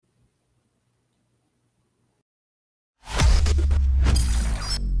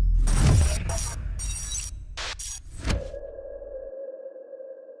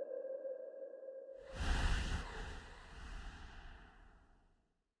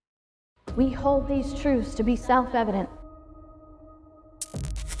We hold these truths to be self-evident,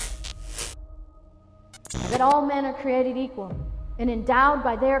 that all men are created equal and endowed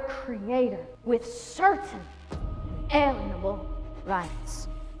by their Creator with certain alienable rights.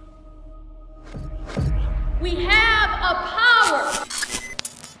 We have a power,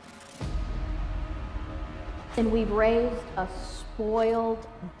 and we've raised a spoiled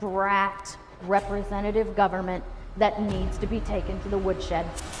brat representative government that needs to be taken to the woodshed.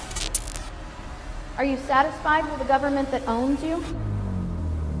 Are you satisfied with a government that owns you?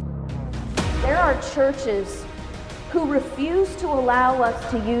 There are churches who refuse to allow us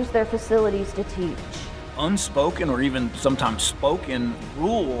to use their facilities to teach. Unspoken or even sometimes spoken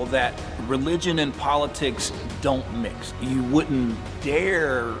rule that religion and politics don't mix. You wouldn't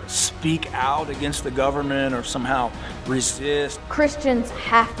dare speak out against the government or somehow resist. Christians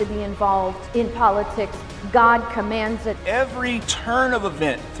have to be involved in politics. God commands it. Every turn of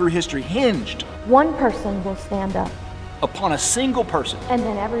event through history hinged One person will stand up, upon a single person. and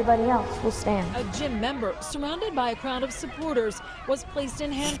then everybody else will stand. A gym member, surrounded by a crowd of supporters, was placed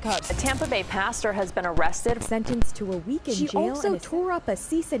in handcuffs. A Tampa Bay pastor has been arrested. Sentenced to a week in She jail. also and tore up a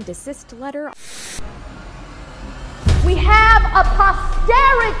cease and desist letter. We have a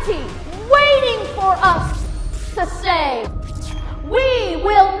posterity waiting for us to say, we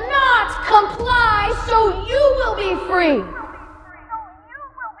will not comply, so you will be free.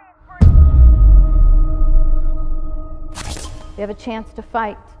 We have a chance to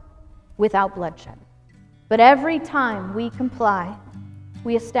fight without bloodshed. But every time we comply,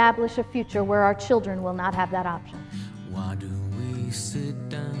 we establish a future where our children will not have that option. Why do we sit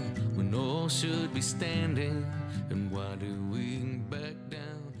down when all should be standing? And why do we back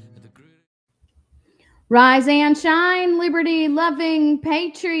down at the Rise and shine, liberty-loving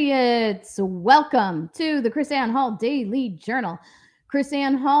patriots. Welcome to the Chris Ann Hall Daily Journal. Chris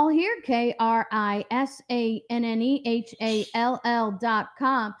Ann Hall here,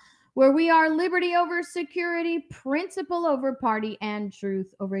 KRISANNEHALL.com, where we are liberty over security, principle over party, and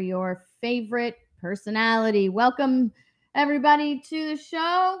truth over your favorite personality. Welcome, everybody, to the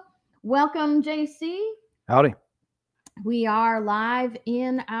show. Welcome, JC. Howdy. We are live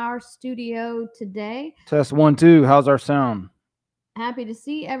in our studio today. Test 1, 2. How's our sound? Happy to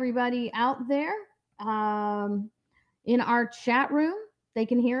see everybody out there. In our chat room, they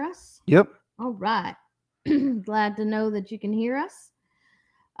can hear us. Yep. All right. Glad to know that you can hear us.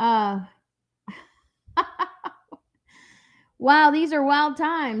 Wow, these are wild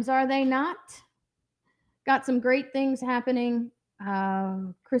times, are they not? Got some great things happening.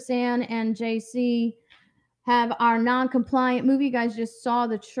 Chris Ann and JC have our non-compliant movie. You guys just saw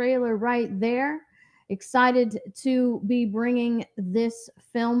the trailer right there. Excited to be bringing this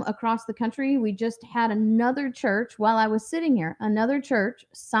film across the country. We just had another church, while I was sitting here, another church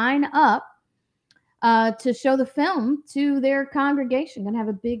sign up to show the film to their congregation. Going to have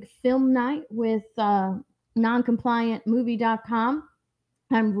a big film night with noncompliantmovie.com.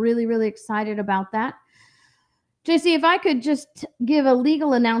 I'm really, really excited about that. JC, if I could just give a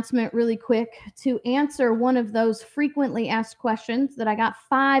legal announcement really quick to answer one of those frequently asked questions that I got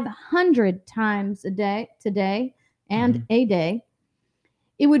 500 times a day today and a day,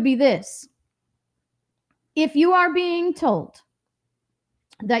 it would be this. If you are being told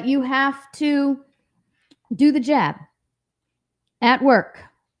that you have to do the jab at work,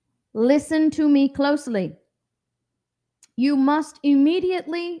 listen to me closely. You must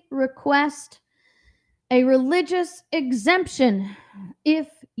immediately request a religious exemption if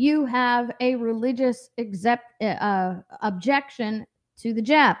you have a religious objection to the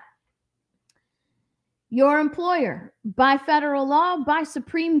jab. Your employer, by federal law, by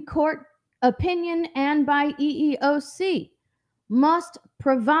Supreme Court opinion, and by EEOC, must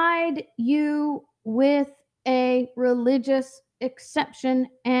provide you with a religious exception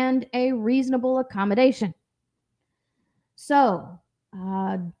and a reasonable accommodation. So,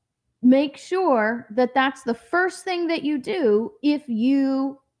 make sure that that's the first thing that you do if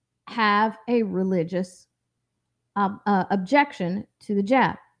you have a religious objection to the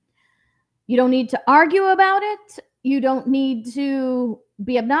jab. You don't need to argue about it. You don't need to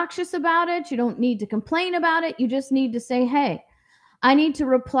be obnoxious about it. You don't need to complain about it. You just need to say, hey, I need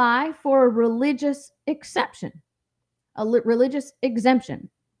to apply for a religious exception, a religious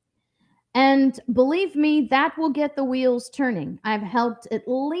exemption. And believe me, that will get the wheels turning. I've helped at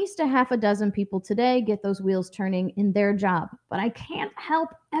least a half a dozen people today get those wheels turning in their job, but I can't help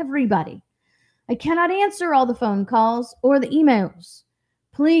everybody. I cannot answer all the phone calls or the emails.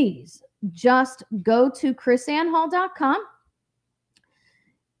 Please just go to chrisannhall.com.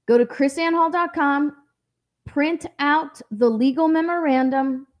 Go to chrisannhall.com, print out the legal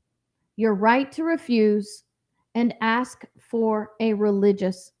memorandum. your right to refuse, and ask for a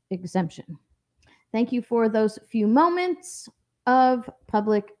religious exemption. Thank you for those few moments of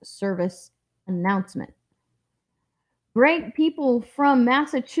public service announcement. Great people from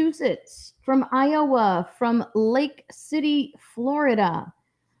Massachusetts, from Iowa, from Lake City, Florida,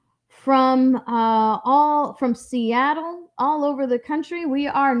 from Seattle, all over the country. We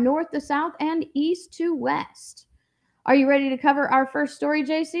are north to south and east to west. Are you ready to cover our first story,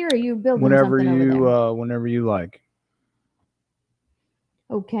 JC, or are you building something over there? Whenever you like.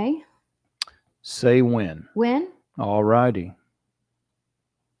 Okay. Say when. When? All righty.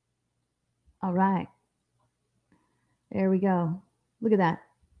 All right. There we go. Look at that.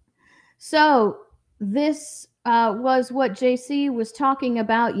 So this was what JC was talking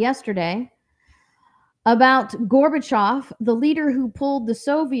about yesterday, about Gorbachev, the leader who pulled the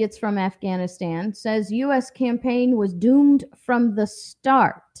Soviets from Afghanistan, says U.S. campaign was doomed from the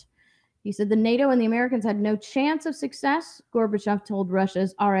start. He said the NATO and the Americans had no chance of success. Gorbachev told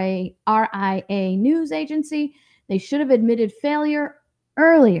Russia's RIA news agency they should have admitted failure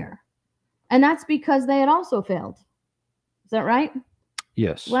earlier. And that's because they had also failed. Is that right?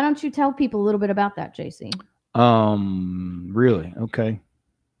 Yes. Why don't you tell people a little bit about that, JC? Really? Okay.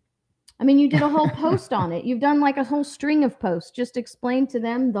 I mean, you did a whole post on it. You've done like a whole string of posts. Just explain to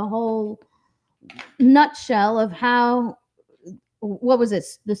them the whole nutshell of how, what was it?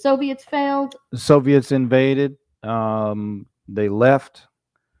 The Soviets failed? The Soviets invaded. They left.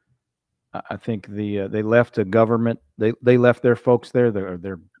 I think they left a government. They left their folks there,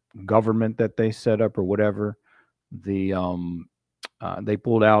 their government that they set up or whatever. They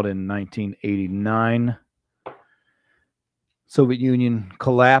pulled out in 1989. Soviet Union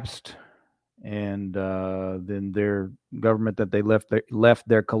collapsed, and then their government that they left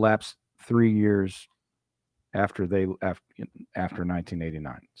there collapsed 3 years after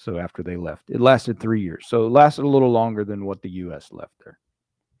 1989. So after they left, it lasted 3 years. So it lasted a little longer than what the U.S. left there,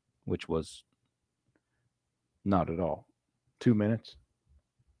 which was not at all 2 minutes.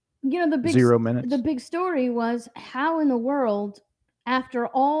 You know, 0 minutes. The big story was how in the world, after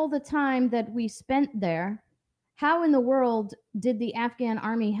all the time that we spent there, how in the world did the Afghan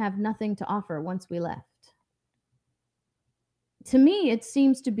army have nothing to offer once we left? To me, it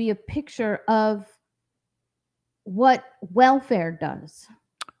seems to be a picture of what welfare does.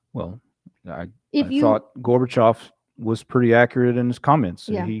 Well, I thought Gorbachev was pretty accurate in his comments.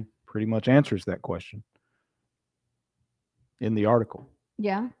 Yeah. He pretty much answers that question in the article.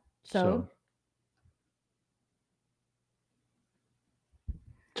 Yeah. So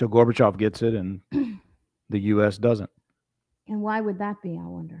Gorbachev gets it and the U.S. doesn't. And why would that be, I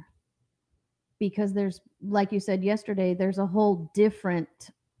wonder? Because there's, like you said yesterday, there's a whole different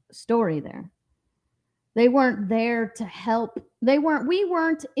story there. They weren't there to help. We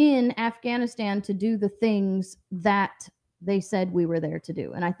weren't in Afghanistan to do the things that they said we were there to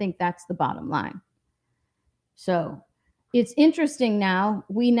do. And I think that's the bottom line. So it's interesting now.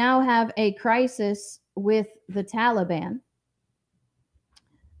 We now have a crisis with the Taliban.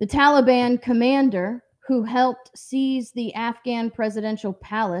 The Taliban commander who helped seize the Afghan presidential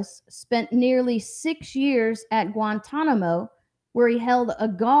palace spent nearly 6 years at Guantanamo, where he told a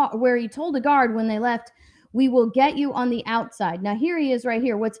guard when they left, "We will get you on the outside." Now here he is right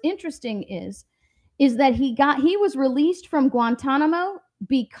here. What's interesting is that he was released from Guantanamo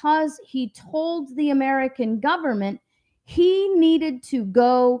because he told the American government he needed to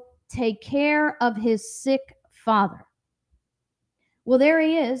go take care of his sick father. Well, there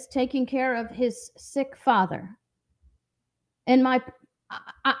he is taking care of his sick father. And I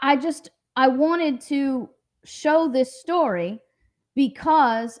wanted to show this story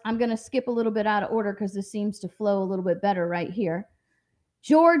because I'm going to skip a little bit out of order because this seems to flow a little bit better right here.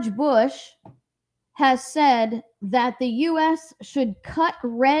 George Bush has said that the U.S. should cut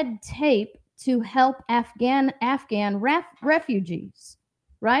red tape to help Afghan refugees,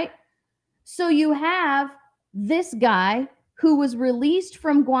 right? So you have this guy who was released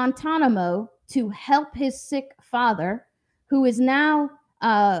from Guantanamo to help his sick father, who is now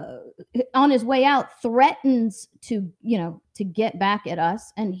on his way out, threatens to get back at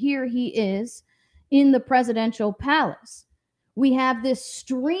us. And here he is in the presidential palace. We have this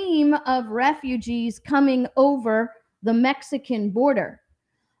stream of refugees coming over the Mexican border.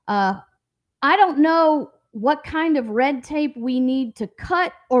 I don't know what kind of red tape we need to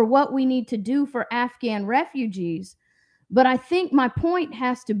cut or what we need to do for Afghan refugees. But I think my point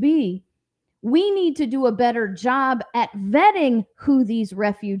has to be, we need to do a better job at vetting who these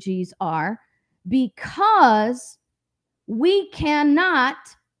refugees are, because we cannot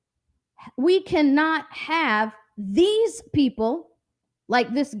have these people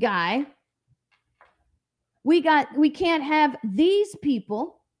like this guy. We can't have these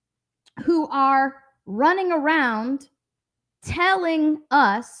people who are running around telling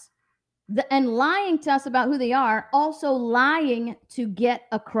us and lying to us about who they are, also lying to get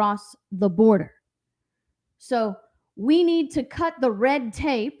across the border. So we need to cut the red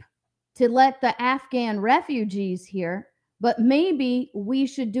tape to let the Afghan refugees here, but maybe we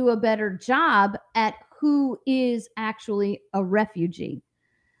should do a better job at who is actually a refugee.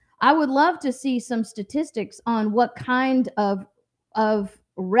 I would love to see some statistics on what kind of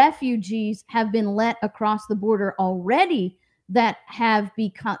refugees have been let across the border already that have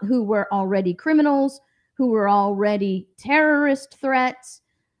become, who were already criminals, who were already terrorist threats,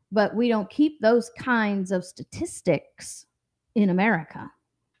 but we don't keep those kinds of statistics in America.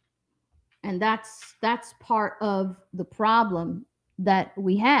 And that's part of the problem that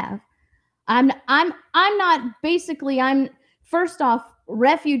we have. First off,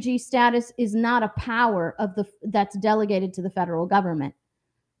 refugee status is not a power that's delegated to the federal government.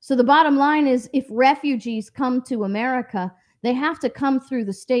 So the bottom line is, if refugees come to America, they have to come through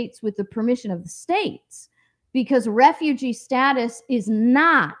the states with the permission of the states, because refugee status is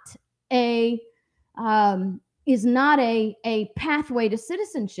not a pathway to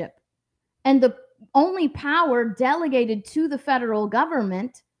citizenship. And the only power delegated to the federal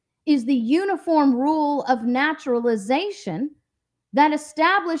government is the Uniform Rule of Naturalization that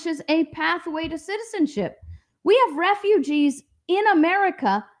establishes a pathway to citizenship. We have refugees in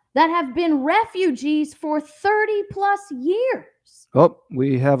America that have been refugees for 30 plus years. Oh,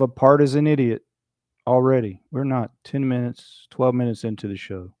 we have a partisan idiot already. We're not 10 minutes, 12 minutes into the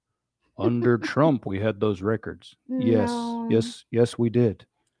show. Under Trump, we had those records. No. Yes, we did.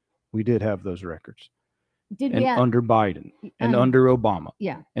 We did have those records. Did and we have, under Biden, and under Obama,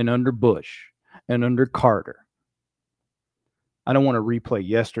 yeah, and under Bush, and under Carter. I don't want to replay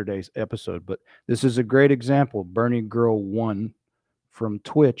yesterday's episode, but this is a great example. Bernie Girl 1 from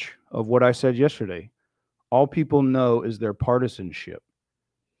Twitch of what I said yesterday. All people know is their partisanship.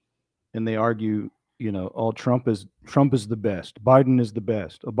 And they argue, oh, Trump is the best. Biden is the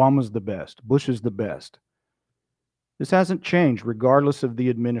best. Obama's the best. Bush is the best. This hasn't changed regardless of the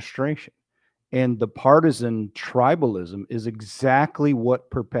administration. And the partisan tribalism is exactly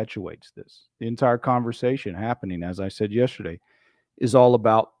what perpetuates this. The entire conversation happening, as I said yesterday, is all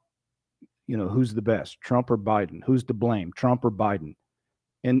about, who's the best, Trump or Biden? Who's to blame, Trump or Biden?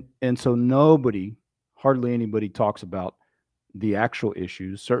 And so hardly anybody talks about the actual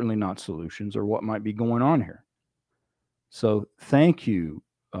issues, certainly not solutions or what might be going on here. So thank you,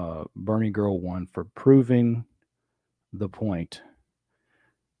 Bernie Girl 1, for proving the point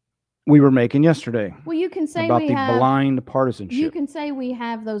we were making yesterday. Well, you can say about blind partisanship. You can say we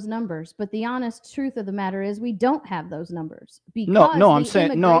have those numbers, but the honest truth of the matter is we don't have those numbers. No, I'm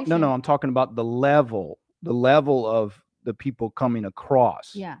saying no. I'm talking about the level of the people coming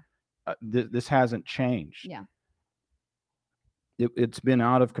across. Yeah. This hasn't changed. Yeah. It's been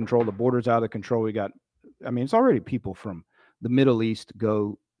out of control. The border's out of control. It's already people from the Middle East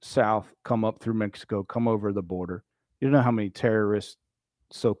go south, come up through Mexico, come over the border. You don't know how many terrorists,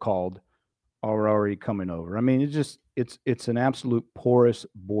 so-called, are already coming over. It's an absolute porous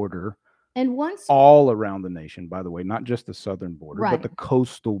border. And once all around the nation, by the way, not just the southern border, right, but the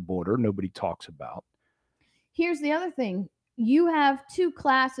coastal border nobody talks about. Here's the other thing. You have two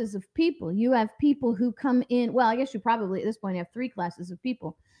classes of people. You have people who come in. Well, I guess you probably at this point have three classes of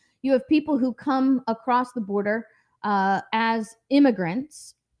people. You have people who come across the border as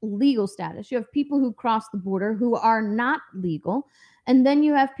immigrants, legal status. You have people who cross the border who are not legal. And then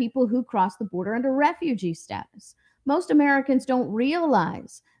you have people who cross the border under refugee status. Most Americans don't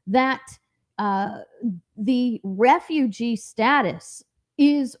realize that the refugee status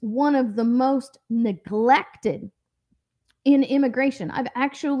is one of the most neglected in immigration. I've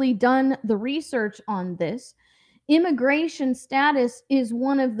actually done the research on this. Immigration status is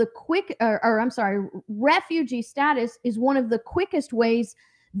one of the refugee status is one of the quickest ways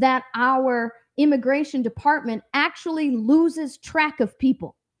that our immigration department actually loses track of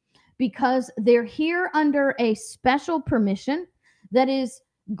people, because they're here under a special permission that is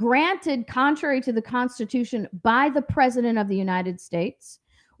granted contrary to the Constitution by the President of the United States,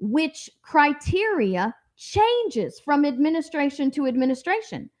 which criteria changes from administration to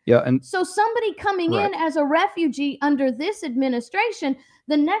administration. Yeah, and so somebody coming in as a refugee under this administration,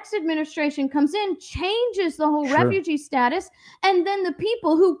 the next administration comes in, changes the whole refugee status, and then the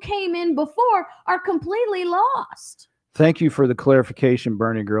people who came in before are completely lost. Thank you for the clarification,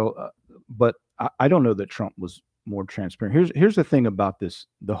 Bernie Girl. But I don't know that Trump was more transparent. Here's the thing about this,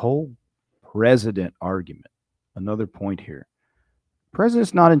 the whole president argument. Another point here.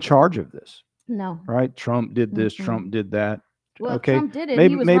 President's not in charge of this, No. right? Trump did this, Mm-mm. Trump did that. Well, Okay, Trump did it.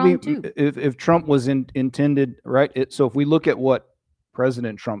 maybe He was maybe wrong too. if Trump was intended, right? So if we look at what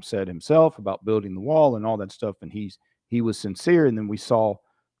President Trump said himself about building the wall and all that stuff, and he was sincere, and then we saw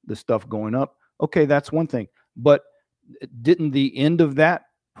the stuff going up. Okay, that's one thing. But didn't the end of that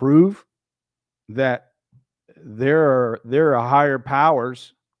prove that there are higher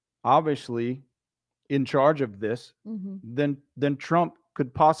powers, obviously, in charge of this than Trump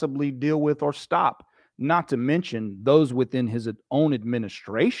could possibly deal with or stop? Not to mention those within his own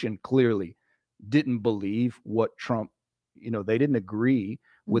administration clearly didn't believe what Trump, they didn't agree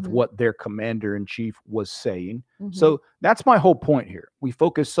with what their commander in chief was saying. So that's my whole point here. We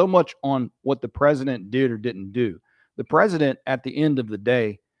focus so much on what the president did or didn't do. The president, at the end of the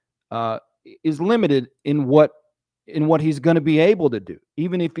day, is limited in what he's going to be able to do,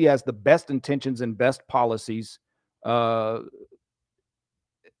 even if he has the best intentions and best policies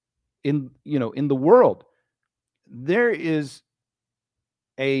in the world. There is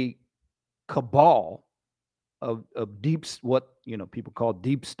a cabal of what people call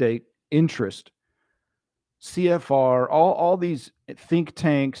deep state interest, CFR, all these think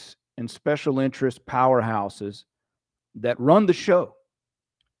tanks and special interest powerhouses that run the show.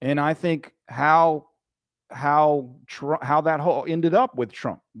 And I think how that whole ended up with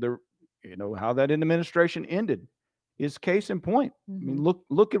Trump, how that administration ended, is case in point. I mean,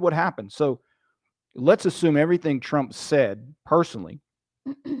 look at what happened. So let's assume everything Trump said personally,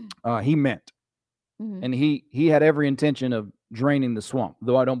 he meant, and he had every intention of draining the swamp.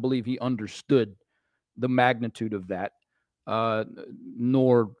 Though I don't believe he understood the magnitude of that,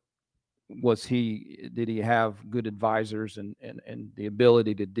 nor did he have good advisors and the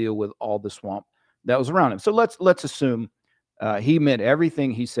ability to deal with all the swamp that was around him. So let's assume he meant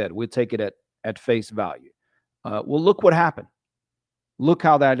everything he said. We'll take it at face value. Well, look what happened. Look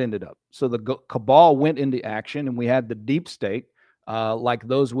how that ended up. So the cabal went into action, and we had the deep state, like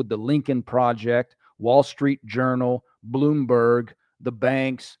those with the Lincoln Project, Wall Street Journal, Bloomberg, the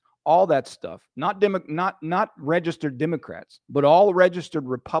banks, all that stuff. Not registered Democrats, but all registered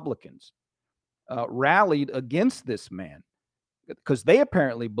Republicans rallied against this man, because they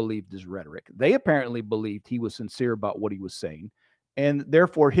apparently believed his rhetoric. They apparently believed he was sincere about what he was saying. And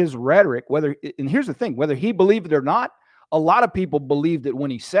therefore his rhetoric, and here's the thing, whether he believed it or not, a lot of people believed it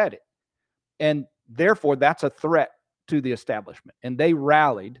when he said it. And therefore that's a threat to the establishment. And they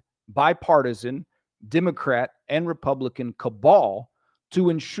rallied bipartisan Democrat and Republican cabal to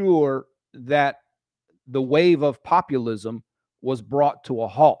ensure that the wave of populism was brought to a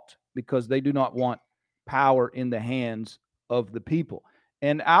halt, because they do not want power in the hands of the people.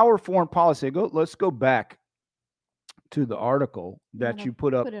 And our foreign policy, let's go back to the article that you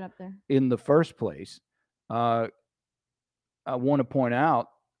put up there in the first place. I want to point out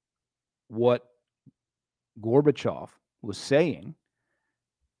what Gorbachev was saying.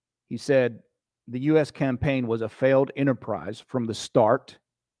 He said the U.S. campaign was a failed enterprise from the start,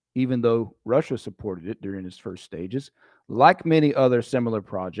 even though Russia supported it during its first stages. Like many other similar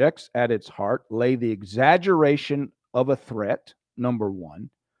projects, at its heart lay the exaggeration of a threat, number one.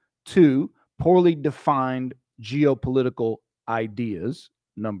 Two, poorly defined geopolitical ideas,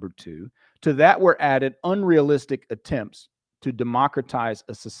 number two. To that were added unrealistic attempts to democratize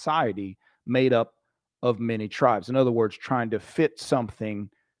a society made up of many tribes. In other words, trying to fit something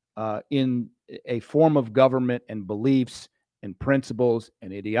in a form of government and beliefs and principles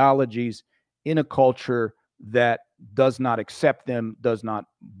and ideologies in a culture that does not accept them, does not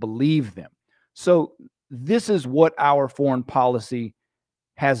believe them. So this is what our foreign policy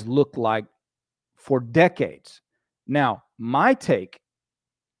has looked like for decades. Now, my take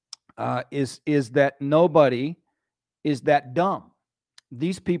is that nobody is that dumb.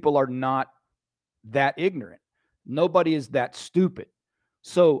 These people are not that ignorant. Nobody is that stupid.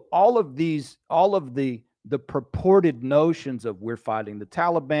 So all of the purported notions of we're fighting the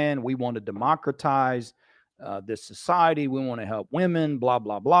Taliban, we want to democratize this society, we want to help women, blah,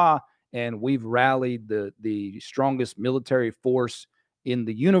 blah, blah, and we've rallied the strongest military force in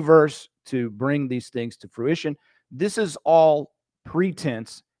the universe to bring these things to fruition. This is all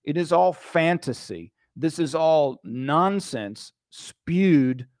pretense. It is all fantasy. This is all nonsense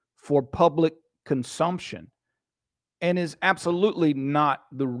spewed for public consumption, and is absolutely not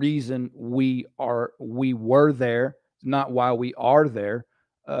the reason we were there. It's not why we are there,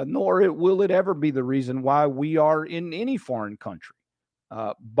 nor will it ever be the reason why we are in any foreign country.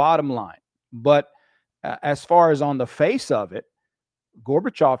 Bottom line. But as far as on the face of it,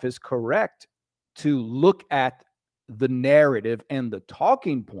 Gorbachev is correct to look at the narrative and the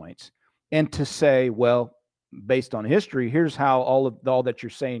talking points and to say, well, based on history, here's how all that you're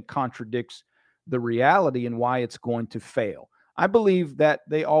saying contradicts the reality and why it's going to fail. I believe that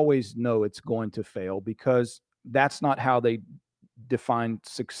they always know it's going to fail because that's not how they define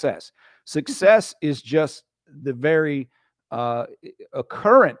success. Success is just the very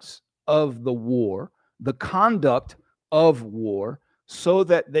occurrence of the war, the conduct of war, so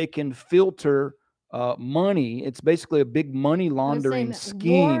that they can filter money. It's basically a big money laundering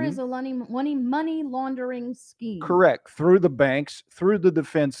scheme. War is a money laundering scheme. Correct. Through the banks, through the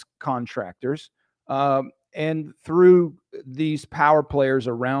defense contractors, and through these power players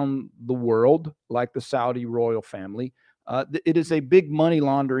around the world, like the Saudi royal family. It is a big money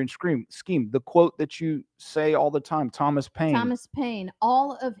laundering scheme. The quote that you say all the time, Thomas Paine.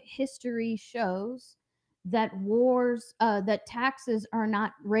 All of history shows that that taxes are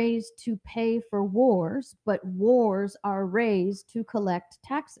not raised to pay for wars, but wars are raised to collect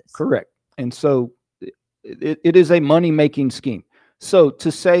taxes. Correct. And so it is a money-making scheme. So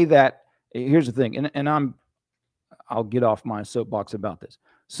to say that, here's the thing, and I'll get off my soapbox about this.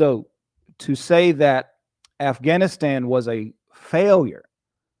 So to say that Afghanistan was a failure,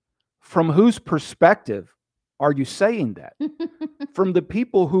 from whose perspective are you saying that? From the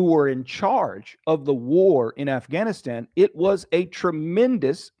people who were in charge of the war in Afghanistan, it was a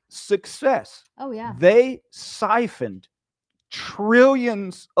tremendous success. Oh, yeah. They siphoned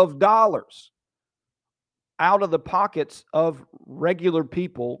trillions of dollars out of the pockets of regular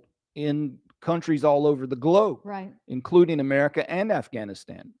people in countries all over the globe, right, including America and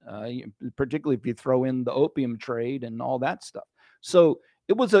Afghanistan, particularly if you throw in the opium trade and all that stuff. So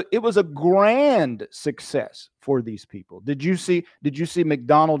it was a grand success for these people. Did you see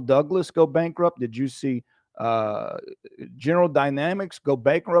McDonnell Douglas go bankrupt? Did you see General Dynamics go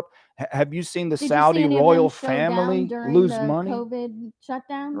bankrupt? Have you seen the Saudi royal family lose money? COVID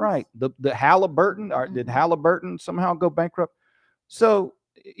shutdown, right? The Halliburton, or did Halliburton somehow go bankrupt? So,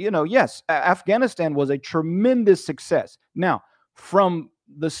 yes, Afghanistan was a tremendous success. Now, from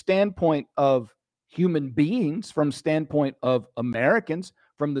the standpoint of human beings, from standpoint of Americans,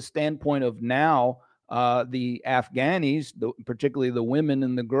 from the standpoint of now the Afghanis, particularly the women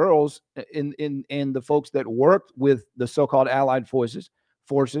and the girls, and the folks that worked with the so-called allied forces,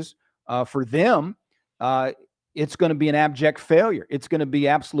 for them, it's going to be an abject failure. It's going to be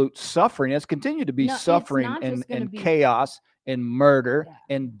absolute suffering. It's continued to be suffering and chaos and murder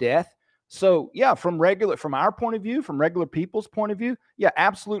and death. So yeah, from our point of view, from regular people's point of view, yeah,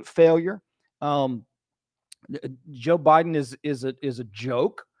 absolute failure. Joe Biden is a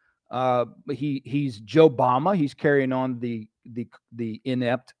joke. He's Joe Obama. He's carrying on the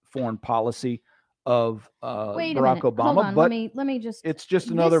inept foreign policy of Barack Obama. Hold on. But let me just. It's just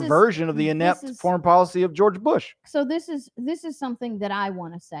another version of the inept foreign policy of George Bush. So this is something that I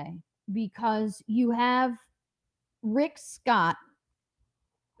want to say, because you have Rick Scott,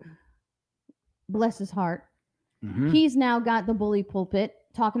 bless his heart. Mm-hmm. He's now got the bully pulpit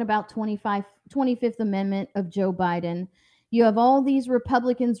talking about 25th Amendment of Joe Biden. You have all these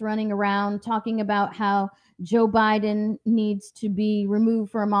Republicans running around talking about how Joe Biden needs to be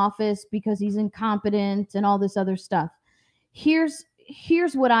removed from office because he's incompetent and all this other stuff. Here's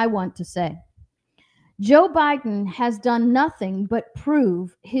what I want to say. Joe Biden has done nothing but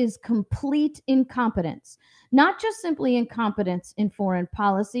prove his complete incompetence, not just simply incompetence in foreign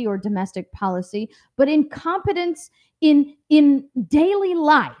policy or domestic policy, but incompetence in daily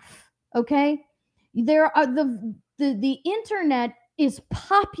life. Okay, there are the internet is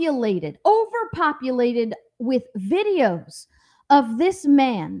overpopulated with videos of this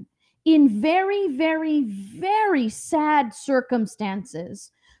man in very, very, very sad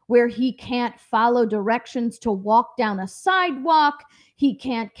circumstances, where he can't follow directions to walk down a sidewalk. He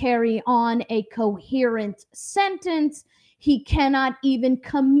can't carry on a coherent sentence. He cannot even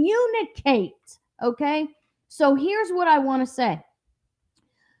communicate. Okay? So here's what I want to say.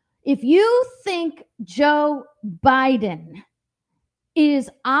 If you think Joe Biden is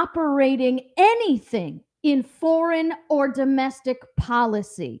operating anything in foreign or domestic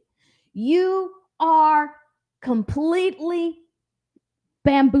policy, you are completely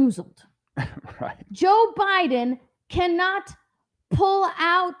bamboozled. Right. Joe Biden cannot pull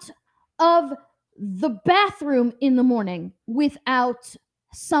out of the bathroom in the morning without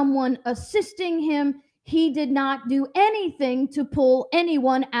someone assisting him. He did not do anything to pull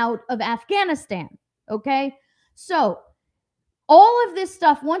anyone out of Afghanistan. Okay? So, all of this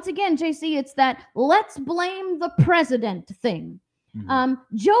stuff, once again, JC, it's that let's blame the president thing. Mm-hmm.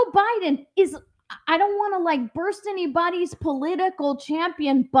 Joe Biden is, I don't want to burst anybody's political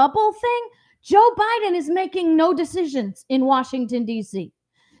champion bubble thing. Joe Biden is making no decisions in Washington, D.C.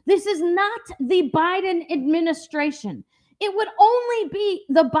 This is not the Biden administration. It would only be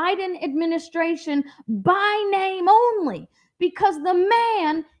the Biden administration by name only, because the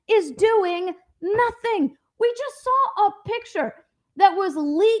man is doing nothing. We just saw a picture that was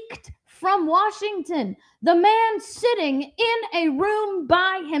leaked from Washington. The man sitting in a room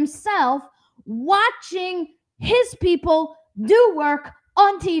by himself, watching his people do work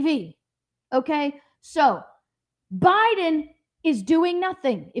on TV. Okay? So, Biden is doing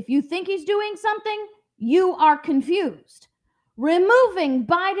nothing. If you think he's doing something, you are confused. Removing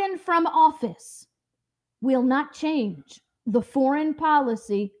Biden from office will not change the foreign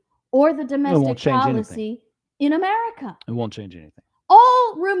policy or the domestic policy in America. It won't change anything.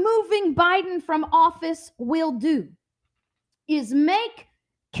 All removing Biden from office will do is make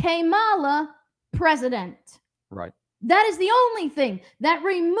Kamala president. Right. That is the only thing that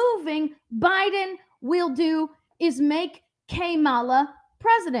removing Biden will do, is make Kamala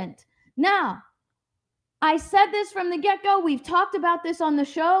president. Now, I said this from the get-go. We've talked about this on the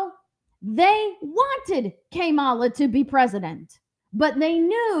show. They wanted Kamala to be president, but they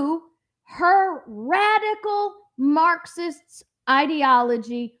knew her radical Marxist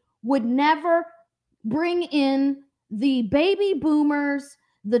ideology would never bring in the baby boomers,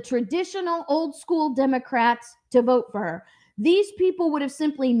 the traditional old school Democrats, to vote for her. These people would have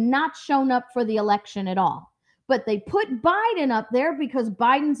simply not shown up for the election at all. But they put Biden up there because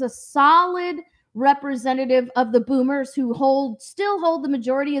Biden's a solid representative of the boomers who still hold the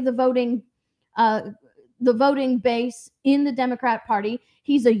majority of the voting base in the Democrat Party.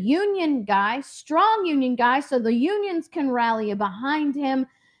 He's a union guy, strong union guy, so the unions can rally behind him.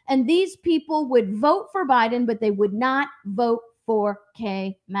 And these people would vote for Biden, but they would not vote for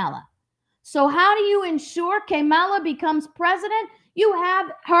Kamala. So how do you ensure Kamala becomes president? You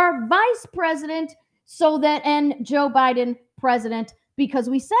have her vice president, and Joe Biden president, because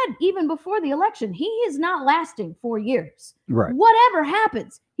we said even before the election, he is not lasting 4 years. Right. Whatever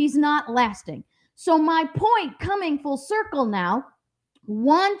happens, he's not lasting. So my point, coming full circle now,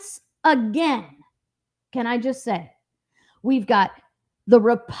 once again, can I just say, we've got the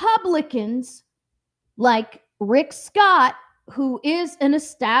Republicans like Rick Scott, who is an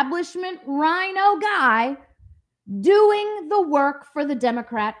establishment rhino guy, doing the work for the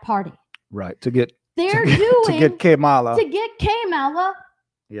Democrat Party. Right. To get Kamala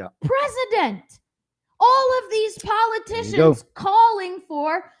yeah, president. All of these politicians calling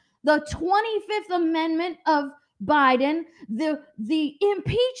for the 25th Amendment of Biden, the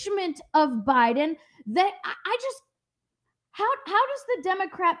impeachment of Biden. That I just, how does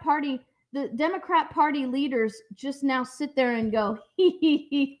the Democrat Party leaders just now sit there and go,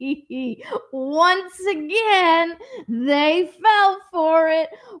 once again, they fell for it.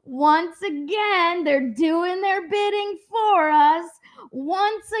 Once again, they're doing their bidding for us.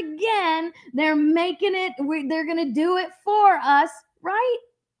 Once again, they're making it, they're going to do it for us, right?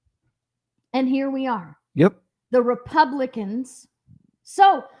 And here we are. Yep. The Republicans.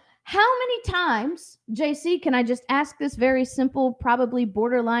 So, how many times, JC, can I just ask this very simple, probably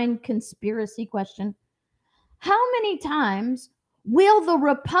borderline conspiracy question? How many times will the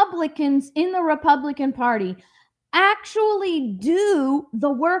Republicans in the Republican Party actually do the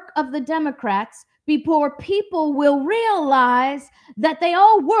work of the Democrats before people will realize that they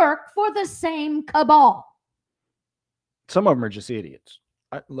all work for the same cabal? Some of them are just idiots.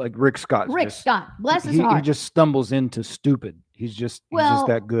 Like Rick Scott. Scott, bless his heart. He just stumbles into stupid. He's just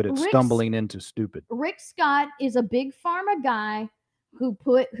that good at stumbling into stupid. Rick Scott is a big pharma guy who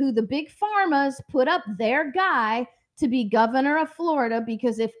the big pharmas put up their guy to be governor of Florida,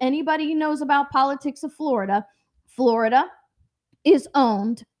 because if anybody knows about politics of Florida, Florida is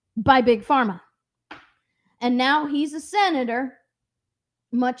owned by big pharma. And now he's a senator,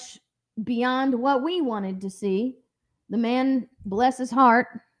 much beyond what we wanted to see. The man, bless his heart,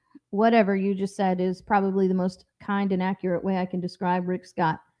 whatever you just said is probably the most kind and accurate way I can describe Rick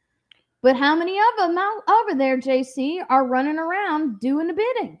Scott. But how many of them out over there, JC, are running around doing the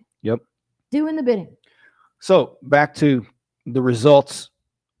bidding? Yep. Doing the bidding. So back to the results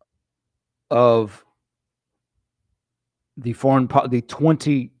of the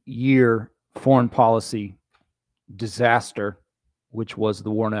 20-year foreign policy disaster, which was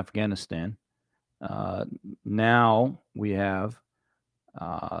the war in Afghanistan. Now we have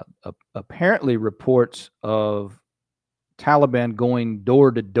apparently reports of Taliban going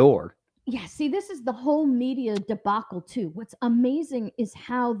door to door. Yeah, see, this is the whole media debacle too. What's amazing is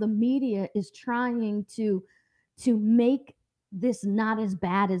how the media is trying to make this not as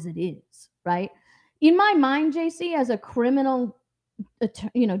bad as it is, right? In my mind, JC, as a criminal, a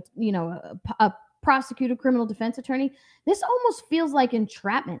prosecutor, criminal defense attorney. This almost feels like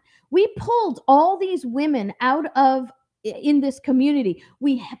entrapment. We pulled all these women out of in this community.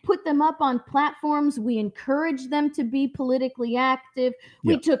 We put them up on platforms. We encouraged them to be politically active.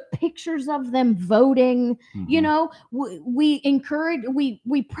 We took pictures of them voting. You know, we encouraged,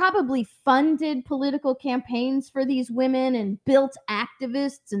 we probably funded political campaigns for these women and built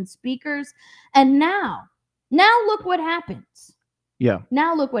activists and speakers. And now look what happens. Yeah.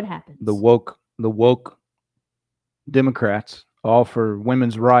 Now look what happens. The woke Democrats, all for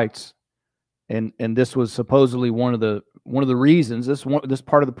women's rights. And this was supposedly one of the reasons, this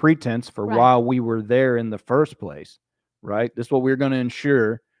part of the pretense for why we were there in the first place, right? This is what we're going to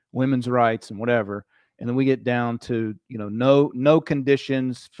ensure, women's rights and whatever. And then we get down to, you know, no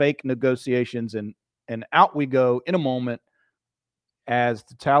conditions, fake negotiations, and out we go in a moment as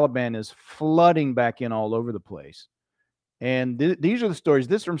the Taliban is flooding back in all over the place. And these are the stories.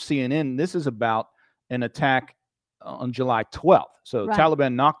 This is from CNN. This is about an attack on July 12th. So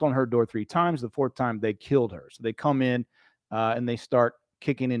Taliban knocked on her door 3 times. The 4th time they killed her. So they come in and they start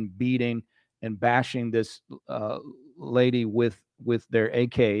kicking and beating and bashing this lady with their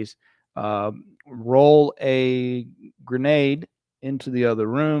AKs, roll a grenade into the other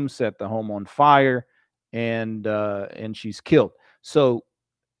room, set the home on fire, and she's killed. So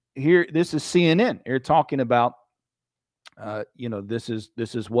here, this is CNN. You're talking about, you know, this is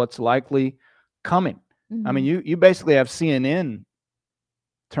what's likely coming. I mean, you basically have CNN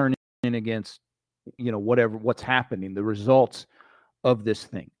turning in against, you know, what's happening, the results of this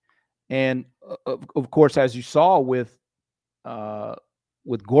thing. And of course, as you saw with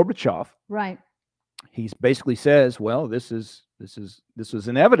Gorbachev, right? He basically says, well, this was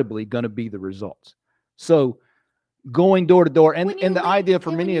inevitably going to be the results. So going door to door, and the idea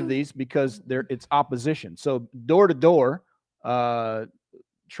for many of these, because it's opposition. So door to door,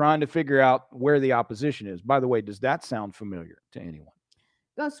 trying to figure out where the opposition is. By the way, does that sound familiar to anyone?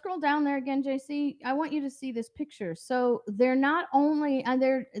 Go scroll down there again, JC. I want you to see this picture. So they're not only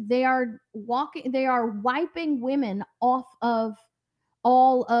they are wiping women off of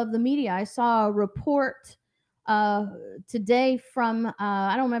all of the media. I saw a report today from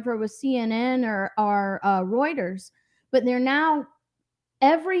I don't remember if it was CNN or Reuters, but they're now,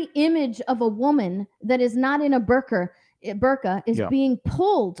 every image of a woman that is not in a burqa is being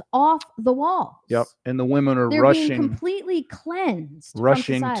pulled off the walls. Yep. And the women are They're rushing, being completely cleansed,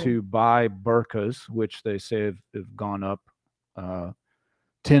 rushing to buy burqas, which they say have gone up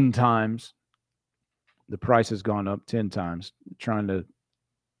 10 times. The price has gone up 10 times, trying to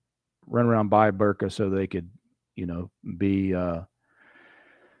run around, buy a burqa so they could, you know, be in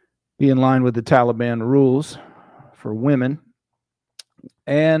line with the Taliban rules for women.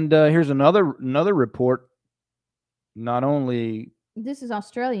 And here's another report. Not only this is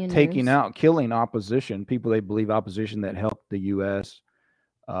Australian taking news. out, killing opposition, people they believe opposition that helped the U.S.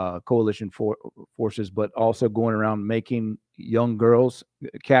 Coalition forces, but also going around making young girls,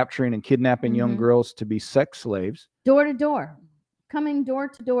 capturing and kidnapping young girls to be sex slaves. Door to door, coming door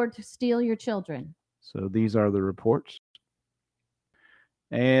to door to steal your children. So these are the reports.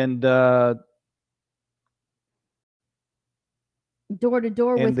 And door to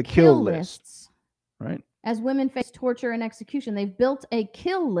door with the kill lists. Right. As women face torture and execution, they've built a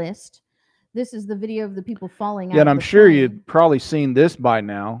kill list. This is the video of the people falling out. Yeah, and I'm sure you've probably seen this by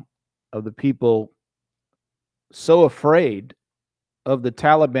now, of the people so afraid of the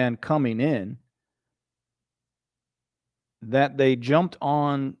Taliban coming in that they jumped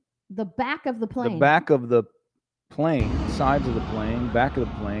on the back of the plane. The back of the plane, sides of the plane, back of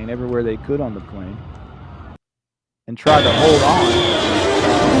the plane, everywhere they could on the plane, and tried to hold on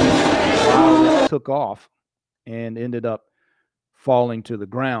while it took off and ended up falling to the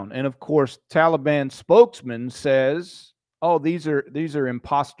ground. And of course, Taliban spokesman says, "Oh, these are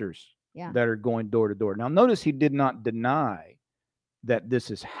imposters that are going door to door." Now, notice he did not deny that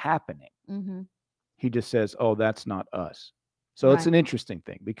this is happening. He just says, "Oh, that's not us." So it's an interesting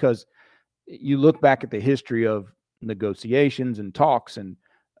thing, because you look back at the history of negotiations and talks and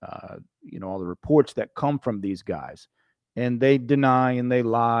you know, all the reports that come from these guys, and they deny and they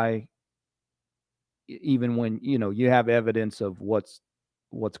lie, even when, you know, you have evidence of what's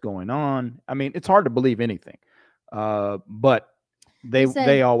going on. I mean, it's hard to believe anything, but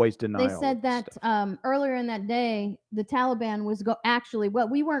they always deny. They said that earlier in that day, the Taliban was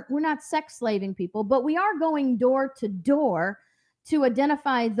we're not sex slaving people, but we are going door to door to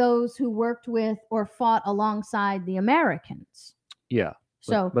identify those who worked with or fought alongside the Americans. Yeah.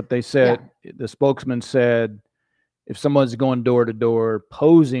 So, but they said, the spokesman said, if someone's going door to door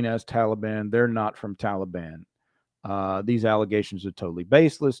posing as Taliban, they're not from Taliban. These allegations are totally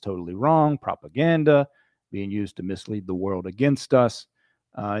baseless, totally wrong, propaganda being used to mislead the world against us.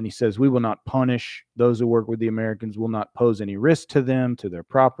 And he says, we will not punish those who work with the Americans, will not pose any risk to them, to their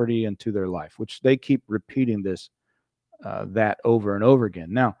property, and to their life, which they keep repeating that over and over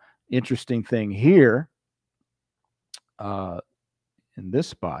again. Now, interesting thing here in this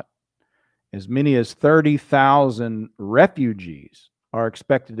spot, as many as 30,000 refugees are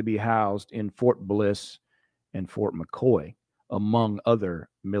expected to be housed in Fort Bliss and Fort McCoy, among other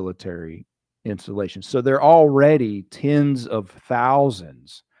military installations. So there are already tens of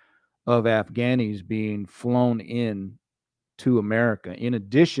thousands of Afghanis being flown in to America, in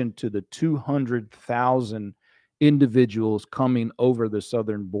addition to the 200,000 individuals coming over the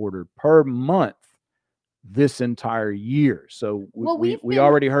southern border per month this entire year. So we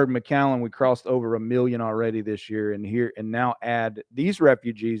already heard McAllen, we crossed over 1 million already this year, and now add these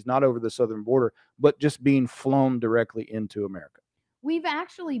refugees, not over the southern border, but just being flown directly into America. We've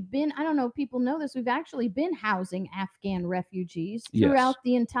actually been, I don't know if people know this, we've actually been housing Afghan refugees throughout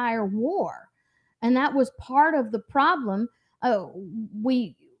the entire war. And that was part of the problem. I don't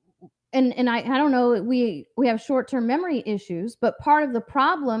know, we have short-term memory issues, but part of the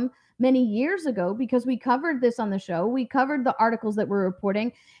problem many years ago, because we covered this on the show, we covered the articles that were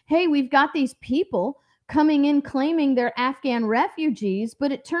reporting, hey, we've got these people coming in claiming they're Afghan refugees,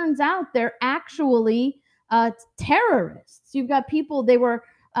 but it turns out they're actually terrorists. You've got people, you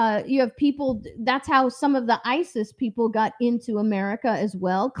have people, that's how some of the ISIS people got into America as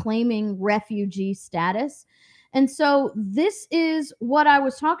well, claiming refugee status. And so this is what I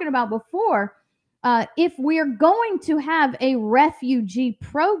was talking about before. If we're going to have a refugee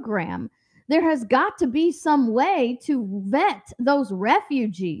program, there has got to be some way to vet those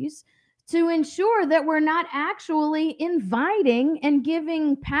refugees to ensure that we're not actually inviting and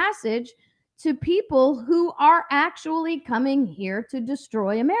giving passage to people who are actually coming here to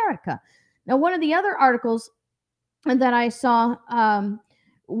destroy America. Now, one of the other articles that I saw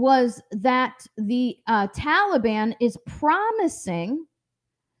was that the Taliban is promising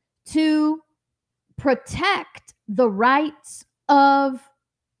to protect the rights of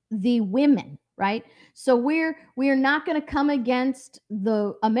the women, right? So we're not going to come against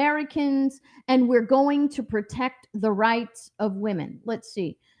the Americans, and we're going to protect the rights of women. Let's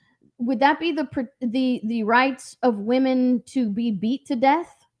see. Would that be the rights of women to be beat to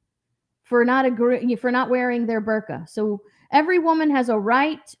death for not wearing their burqa? So every woman has a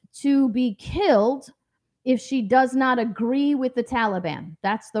right to be killed if she does not agree with the Taliban.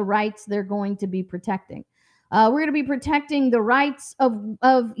 That's the rights they're going to be protecting. We're going to be protecting the rights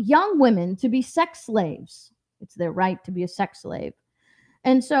of young women to be sex slaves. It's their right to be a sex slave.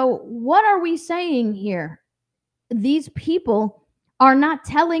 And so what are we saying here? These people are not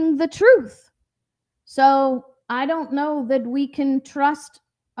telling the truth. So I don't know that we can trust,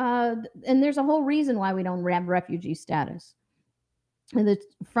 and there's a whole reason why we don't have refugee status. And it's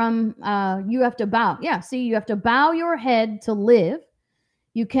from, you have to bow. Yeah, see, you have to bow your head to live.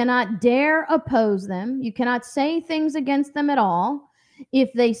 You cannot dare oppose them. You cannot say things against them at all.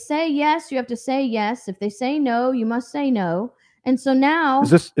 If they say yes, you have to say yes. If they say no, you must say no. And so now...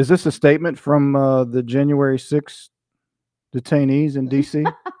 Is this a statement from the January 6th detainees in D.C.?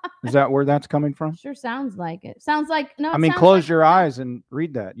 Is that where that's coming from? Sure sounds like it. Sounds like, no. I mean, close your eyes and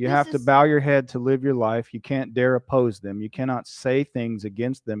read that. You have to bow your head to live your life. You can't dare oppose them. You cannot say things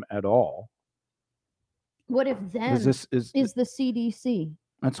against them at all. What if then is the CDC?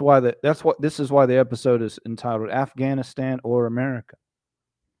 This is why the episode is entitled Afghanistan or America.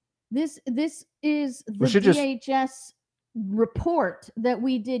 This is the DHS report that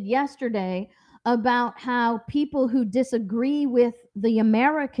we did yesterday about how people who disagree with the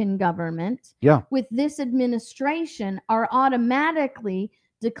American government, with this administration, are automatically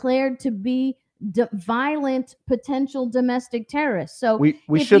declared to be violent potential domestic terrorists. So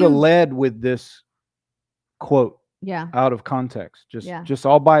we should have led with this quote out of context, just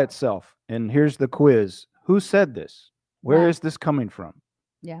all by itself. And here's the quiz. Who said this? Where is this coming from?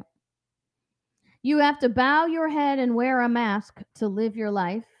 Yeah. You have to bow your head and wear a mask to live your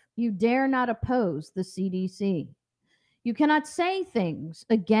life. You dare not oppose the CDC. You cannot say things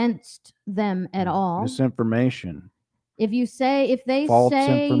against them at all. Misinformation. If they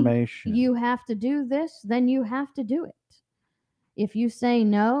say information. You have to do this, then you have to do it. If they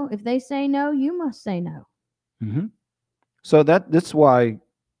say no, you must say no. Mm-hmm. So that's why,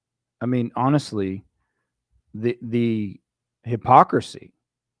 I mean, honestly, the hypocrisy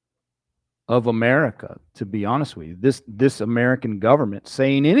of America, to be honest with you, this American government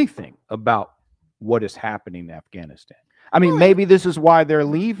saying anything about what is happening in Afghanistan. I mean, maybe this is why they're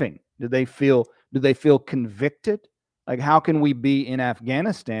leaving. Do they feel convicted Like, how can we be in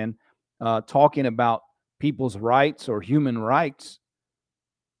Afghanistan talking about people's rights or human rights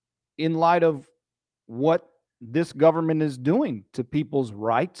in light of what this government is doing to people's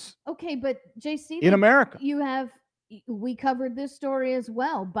rights Okay, but JC, in America? We covered this story as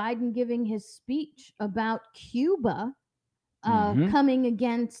well. Biden giving his speech about Cuba coming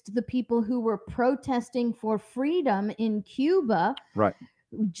against the people who were protesting for freedom in Cuba. Right.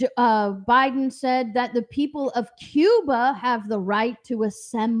 Biden said that the people of Cuba have the right to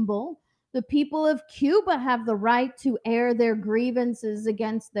assemble. The people of Cuba have the right to air their grievances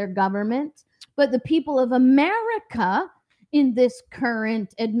against their government. But the people of America in this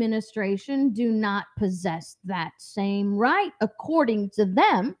current administration do not possess that same right, according to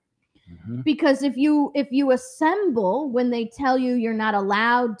them. Because if you assemble when they tell you you're not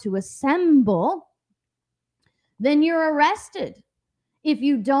allowed to assemble, then you're arrested. If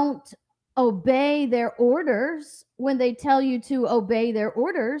you don't obey their orders when they tell you to obey their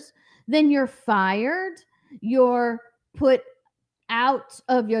orders, then you're fired, you're put out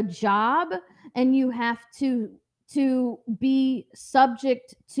of your job, and you have to be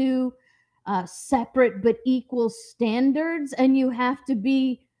subject to separate but equal standards, and you have to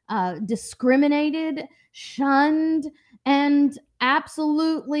be discriminated, shunned, and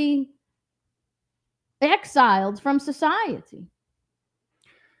absolutely exiled from society.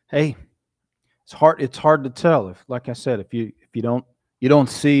 Hey, it's hard to tell. If, like I said, if you don't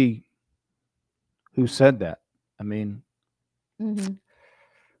see who said that. I mean,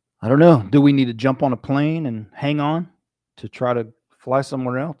 I don't know. Do we need to jump on a plane and hang on to try to fly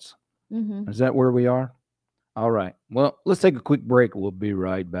somewhere else? Is that where we are? All right. Well, let's take a quick break. We'll be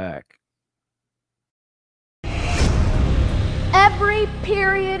right back. Every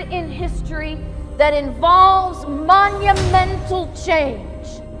period in history that involves monumental change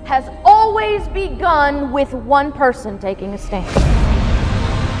has always begun with one person taking a stand.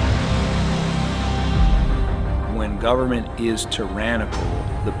 When government is tyrannical,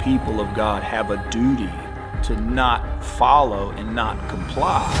 the people of God have a duty to not follow and not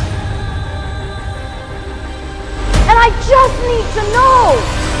comply. And I just need to know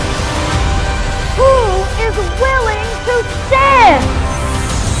who is willing to stand.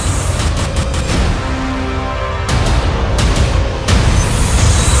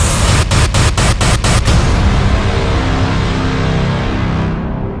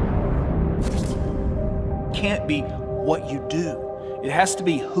 It can't be what you do. It has to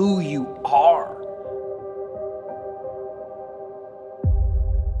be who you are.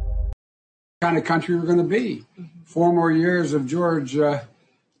 Kind of country we're going to be. 4 more years of Georgia,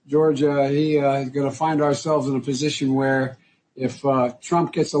 he is going to find ourselves in a position where, if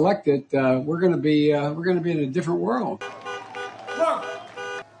Trump gets elected, we're going to be in a different world. Look,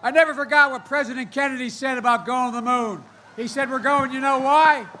 I never forgot what President Kennedy said about going to the moon. He said we're going. You know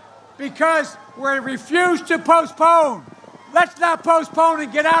why? Because we refuse to postpone. Let's not postpone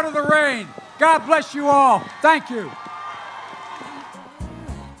and get out of the rain. God bless you all. Thank you.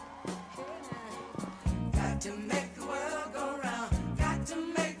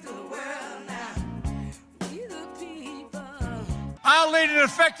 I'll lead an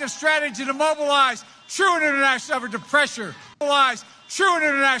effective strategy to mobilize true international effort to pressure. Mobilize true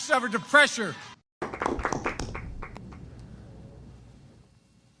international effort to pressure.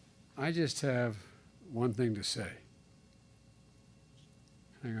 I just have one thing to say.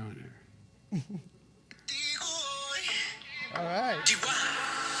 Hang on here. All right.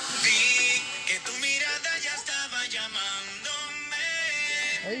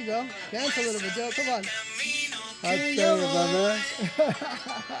 There you go. Dance a little bit, Joe. Come on. I'll tell you, my man.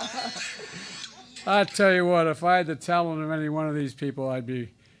 I'll tell you what, if I had the talent of any one of these people, I'd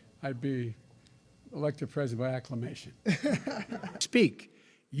be elected president by acclamation. Speak.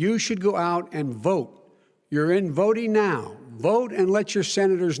 You should go out and vote. You're in voting now. Vote and let your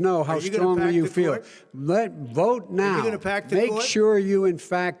senators know how strongly you feel. Vote now. Are you going to pack the Make court? sure you, in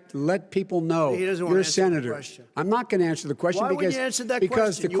fact, let people know He doesn't want you're a to answer the senator. question. I'm not going to answer the question Why because wouldn't you answer that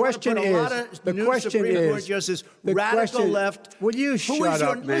because question? the question you want to put a lot is of the new question Supreme Court is justice, the radical question, left. Will you shut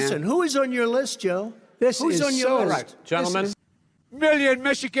up, man? Listen, who is on your list, Joe? Who's is on your so list? right, gentlemen. Million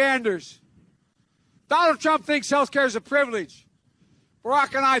Michiganders. Donald Trump thinks health care is a privilege.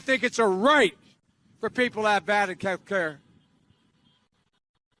 Barack and I think it's a right for people to have bad health care.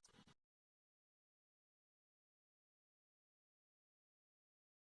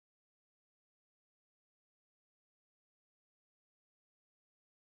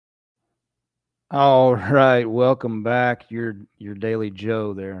 All right, welcome back. Your Daily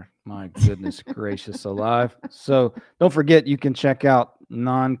Joe there. My goodness gracious alive. So don't forget, you can check out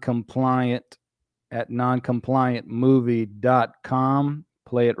Non-Compliant at noncompliantmovie.com.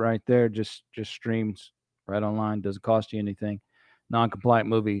 Play it right there. Just streams right online. Doesn't cost you anything.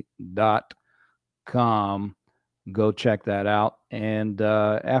 noncompliantmovie.com. Go check that out. And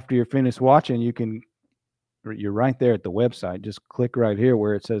after you're finished watching, you're right there at the website. Just click right here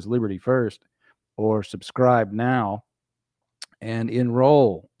where it says Liberty First, or subscribe now and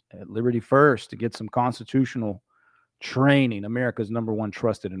enroll at Liberty First to get some constitutional training, America's #1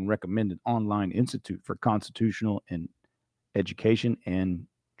 trusted and recommended online institute for constitutional and education and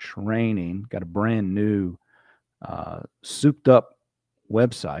training. Got a brand new souped up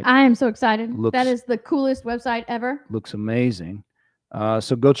website. I am so excited. That is the coolest website ever. Looks amazing.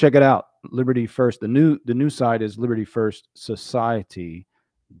 So go check it out. Liberty First. The new site is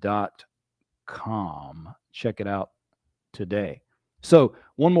libertyfirstsociety.com. Check it out today. So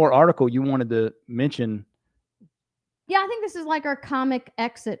one more article you wanted to mention. Yeah, I think this is like our comic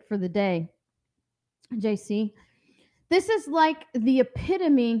exit for the day, JC. This is like the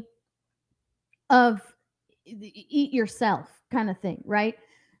epitome of eat yourself kind of thing, right?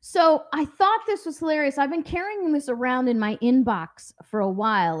 So I thought this was hilarious. I've been carrying this around in my inbox for a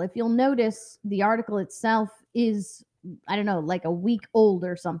while. If you'll notice, the article itself is, I don't know, like a week old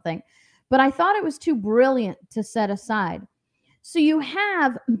or something. But I thought it was too brilliant to set aside. So you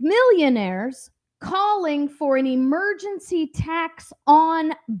have millionaires calling for an emergency tax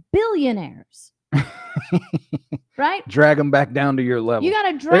on billionaires. Right? Drag them back down to your level. You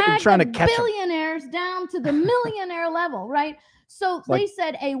got to drag the billionaires down to the millionaire level, right? So they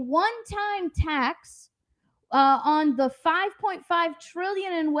said a one-time tax on the $5.5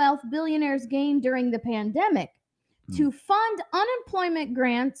 trillion in wealth billionaires gained during the pandemic to fund unemployment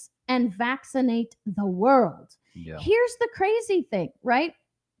grants and vaccinate the world. Yeah. Here's the crazy thing, right?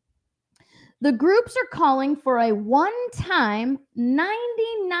 The groups are calling for a one-time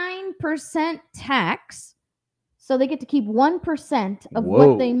 99% tax, so they get to keep 1% of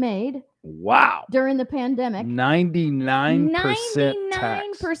what they made. Wow. During the pandemic.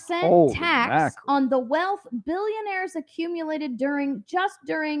 99% tax on the wealth billionaires accumulated during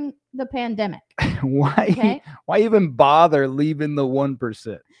the pandemic. Why even bother leaving the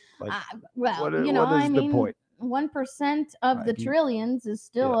 1%? Like, what is the point? 1% of the trillions is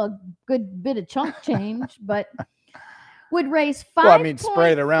still a good bit of chunk change, but would raise 5. Well, I mean,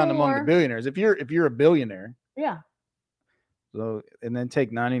 spread it around among the billionaires. If you're a billionaire, yeah. So, and then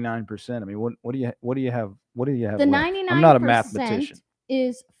take 99%. I mean, what do you have? What do you have? The 99% I'm not a mathematician.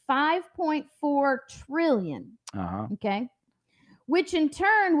 Is 5.4 trillion. Okay. Which in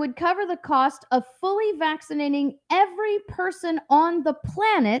turn would cover the cost of fully vaccinating every person on the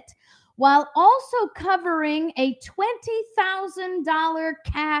planet, while also covering a $20,000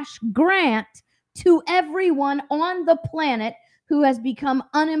 cash grant to everyone on the planet who has become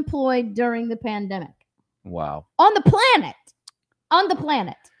unemployed during the pandemic. Wow. On the planet. On the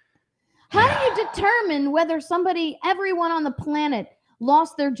planet. How do you determine whether everyone on the planet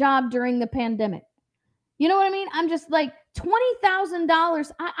lost their job during the pandemic? You know what I mean? I'm just like,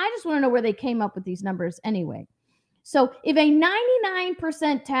 $20,000. I just want to know where they came up with these numbers anyway. So if a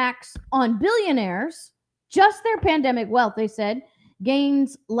 99% tax on billionaires, just their pandemic wealth, they said,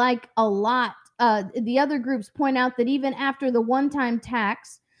 gains like a lot. The other groups point out that even after the one-time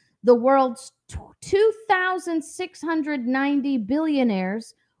tax, the world's 2,690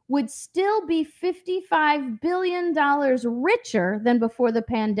 billionaires would still be $55 billion richer than before the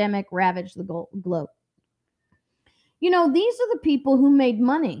pandemic ravaged the globe. You know, these are the people who made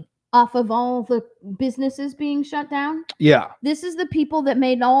money off of all the businesses being shut down. Yeah. This is the people that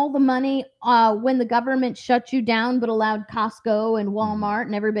made all the money when the government shut you down, but allowed Costco and Walmart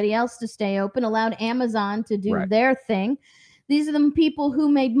and everybody else to stay open, allowed Amazon to do their thing. These are the people who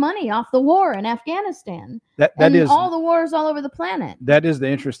made money off the war in Afghanistan. That is all the wars all over the planet. That is the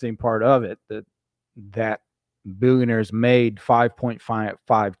interesting part of it, that billionaires made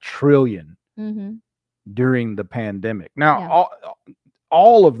 $5.5 trillion during the pandemic. Now,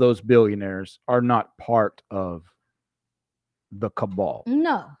 all of those billionaires are not part of the cabal.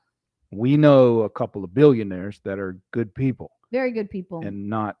 No. We know a couple of billionaires that are good people. Very good people.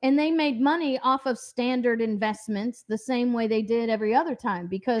 And they made money off of standard investments the same way they did every other time,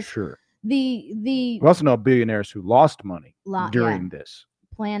 because we also know billionaires who lost money during this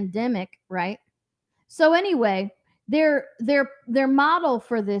pandemic, right? So anyway, their model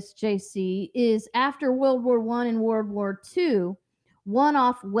for this, JC, is after World War I and World War II,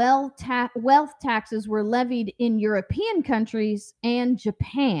 one-off wealth taxes were levied in European countries and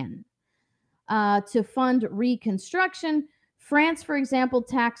Japan to fund reconstruction. France, for example,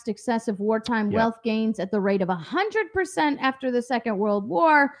 taxed excessive wartime wealth gains at the rate of 100% after the Second World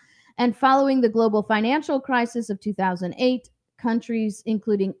War. And following the global financial crisis of 2008, countries,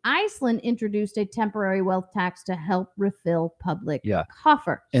 including Iceland, introduced a temporary wealth tax to help refill public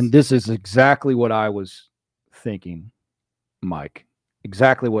coffers. And this is exactly what I was thinking, Mike.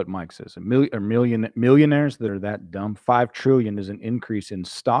 Exactly what Mike says. Millionaires that are that dumb. 5 trillion is an increase in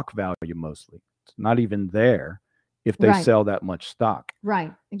stock value mostly. It's not even there if they sell that much stock.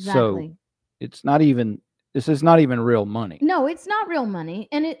 Right, exactly. So it's not even, this is not even real money. No, it's not real money.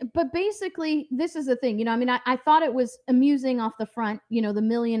 But basically, this is the thing. You know, I mean, I thought it was amusing off the front, you know, the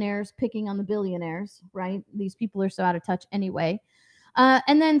millionaires picking on the billionaires, right? These people are so out of touch anyway.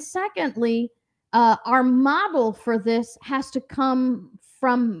 And then secondly, our model for this has to come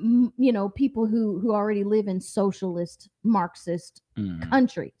from, you know, people who already live in socialist, Marxist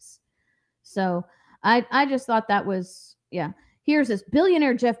countries. So I just thought that was, Here's this: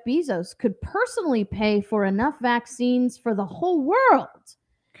 billionaire Jeff Bezos could personally pay for enough vaccines for the whole world.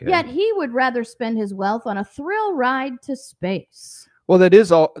 Okay. Yet he would rather spend his wealth on a thrill ride to space. Well,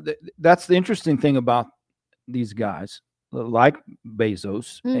 that's the interesting thing about these guys, like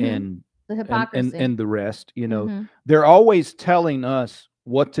Bezos and the hypocrisy and the rest. You know, they're always telling us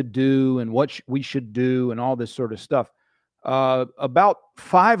what to do and what we should do and all this sort of stuff. About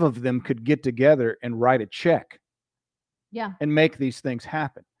 5 of them could get together and write a check. Yeah. And make these things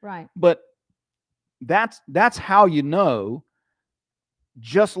happen. Right. But that's how you know,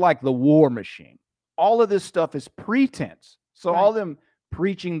 just like the war machine, all of this stuff is pretense. So all them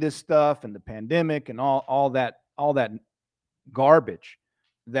preaching this stuff and the pandemic and all that garbage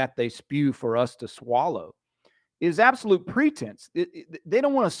that they spew for us to swallow is absolute pretense. They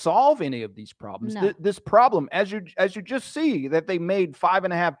don't want to solve any of these problems. No. This problem, as you just see, that they made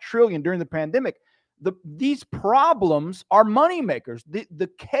 $5.5 trillion during the pandemic. These problems are money makers. The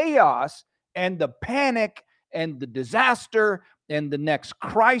chaos and the panic and the disaster and the next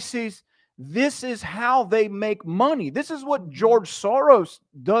crisis. This is how they make money. This is what George Soros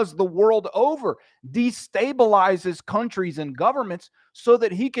does the world over, destabilizes countries and governments so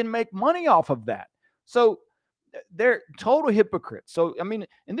that he can make money off of that. So they're total hypocrites. So, I mean,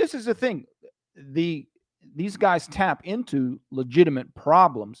 and this is the thing, these guys tap into legitimate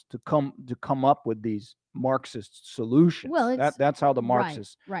problems to come up with these Marxist solutions. Well, that's how the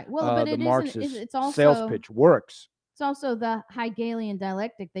Marxist Well, but the Marxist it's also, sales pitch works. It's also the Hegelian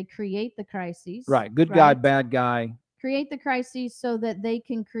dialectic. They create the crises. Right. Good guy, bad guy. Create the crises so that they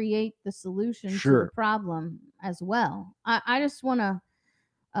can create the solution to the problem as well. I just want to,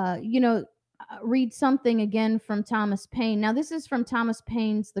 read something again from Thomas Paine. Now, this is from Thomas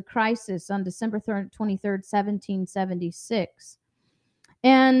Paine's The Crisis on December 23rd, 1776.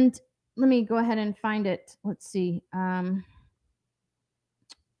 And let me go ahead and find it. Let's see.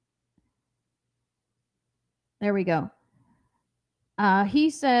 There we go.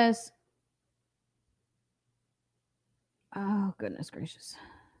 He says, oh, goodness gracious.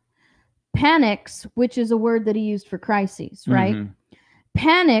 Panics, which is a word that he used for crises, right? Mm-hmm.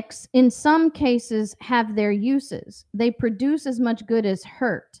 Panics, in some cases, have their uses. They produce as much good as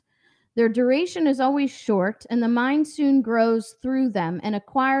hurt. Their duration is always short, and the mind soon grows through them and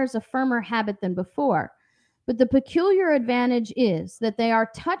acquires a firmer habit than before. But the peculiar advantage is that they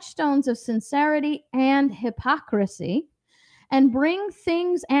are touchstones of sincerity and hypocrisy, and bring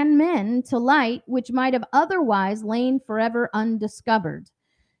things and men to light which might have otherwise lain forever undiscovered.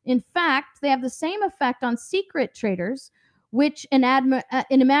 In fact, they have the same effect on secret traders which an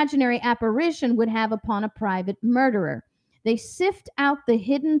imaginary apparition would have upon a private murderer. They sift out the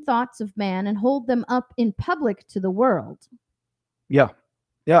hidden thoughts of man and hold them up in public to the world. Yeah.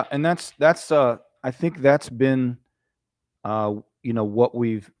 And that's I think that's been, what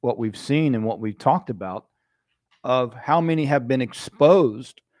we've seen and what we've talked about, of how many have been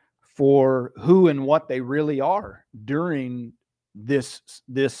exposed for who and what they really are during this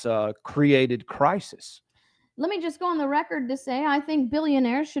created crisis. Let me just go on the record to say I think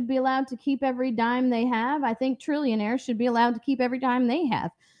billionaires should be allowed to keep every dime they have. I think trillionaires should be allowed to keep every dime they have,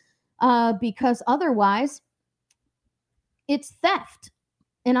 because otherwise it's theft.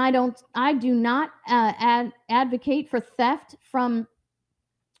 And I do not advocate for theft from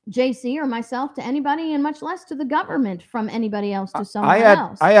JC or myself to anybody, and much less to the government from anybody else to someone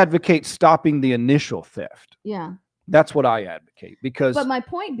else. I advocate stopping the initial theft. Yeah. That's what I advocate, because. But my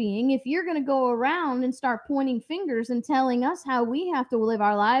point being, if you're going to go around and start pointing fingers and telling us how we have to live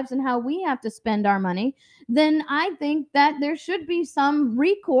our lives and how we have to spend our money, then I think that there should be some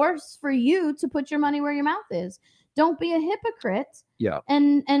recourse for you to put your money where your mouth is. Don't be a hypocrite. Yeah.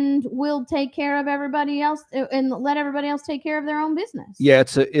 And we'll take care of everybody else and let everybody else take care of their own business. Yeah,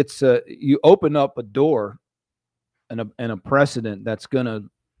 it's you open up a door and a precedent that's going to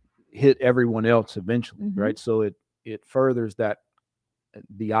hit everyone else eventually, right? So it furthers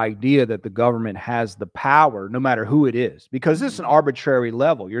the idea that the government has the power, no matter who it is, because it's an arbitrary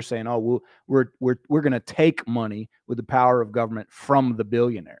level. You're saying, oh, we're going to take money with the power of government from the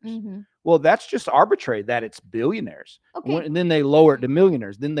billionaires. Well, that's just arbitrary that it's billionaires. Okay. And then they lower it to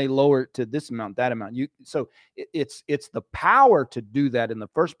millionaires. Then they lower it to this amount, that amount. So it's the power to do that in the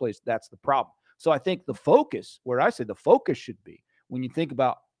first place. That's the problem. So I think the focus, where I say the focus should be, when you think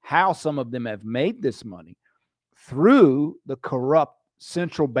about how some of them have made this money through the corrupt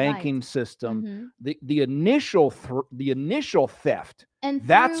central banking system, the initial theft, and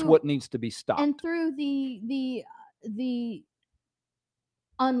that's what needs to be stopped. And through the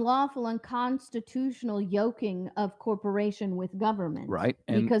unlawful, unconstitutional yoking of corporation with government, right?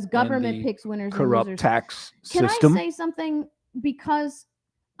 Because government picks winners corrupt and losers. Tax Can system. I say something? Because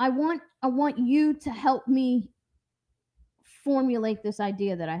I want you to help me formulate this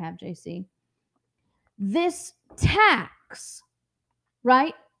idea that I have, JC. This tax,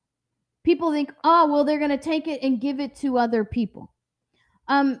 right? People think, oh, well, they're going to take it and give it to other people.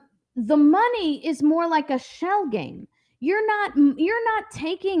 The money is more like a shell game. You're not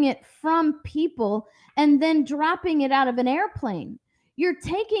taking it from people and then dropping it out of an airplane. You're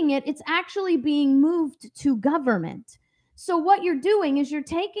taking it, it's actually being moved to government. So what you're doing is you're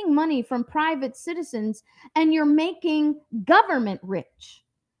taking money from private citizens and you're making government rich.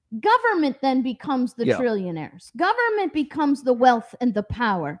 Government then becomes the trillionaires. Government becomes the wealth and the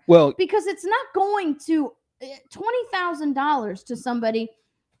power. Well, because it's not going to $20,000 to somebody,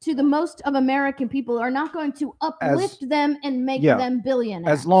 to the most of American people, are not going to uplift them and make them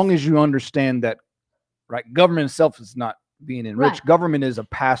billionaires. As long as you understand that, right? Government itself is not being enriched. Right. Government is a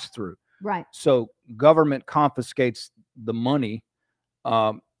pass-through. Right. So government confiscates the money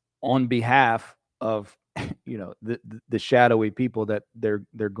on behalf of the shadowy people that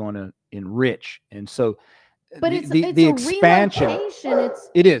they're going to enrich. And so but it's the expansion,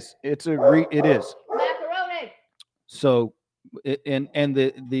 it is macaroni. So and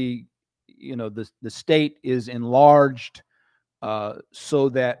the state is enlarged so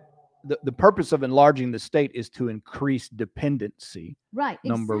that the purpose of enlarging the state is to increase dependency. Right.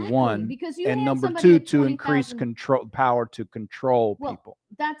 Number exactly. one. Because you and number two, to increase power to control people.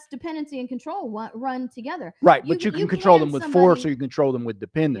 That's dependency and control run together. Right. But you can control them with force, or you control them with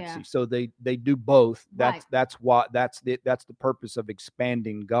dependency. Yeah. So they do both. That's the purpose of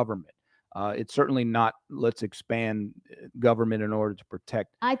expanding government. It's certainly not let's expand government in order to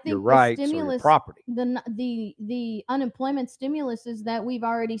protect your rights or your property. The unemployment stimulus is that we've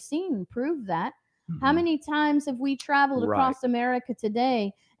already seen prove that. How many times have we traveled across America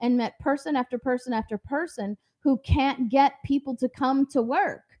today and met person after person after person who can't get people to come to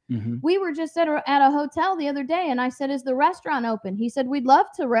work? We were just at a hotel the other day, and I said, is the restaurant open? He said, we'd love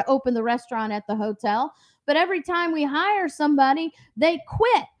to open the restaurant at the hotel, but every time we hire somebody, they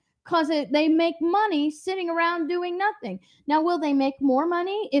quit because they make money sitting around doing nothing. Now, will they make more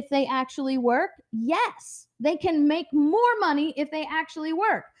money if they actually work? Yes, they can make more money if they actually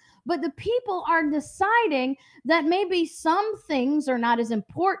work. But the people are deciding that maybe some things are not as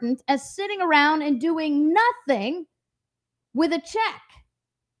important as sitting around and doing nothing with a check.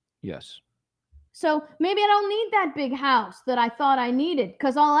 Yes. So maybe I don't need that big house that I thought I needed,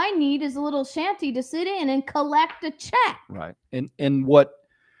 because all I need is a little shanty to sit in and collect a check. Right. And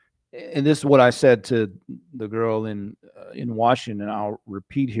this is what I said to the girl in Washington. I'll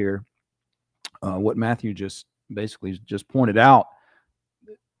repeat here what Matthew just pointed out.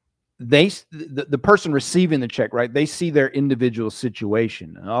 The person receiving the check, right? They see their individual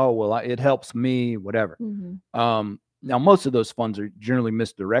situation. Oh, well, it helps me, whatever. Now, most of those funds are generally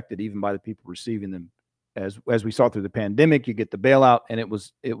misdirected, even by the people receiving them. As we saw through the pandemic, you get the bailout, and it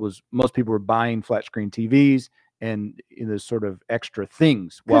was most people were buying flat screen TVs and the sort of extra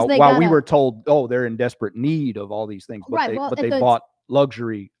things. While we were told, oh, they're in desperate need of all these things, but they bought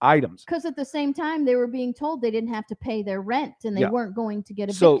luxury items. Because at the same time, they were being told they didn't have to pay their rent and they weren't going to get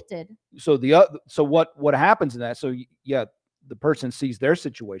evicted. So what happens in that? So the person sees their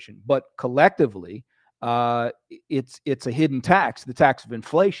situation, but collectively, it's a hidden tax, the tax of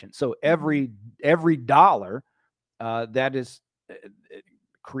inflation. So every dollar that is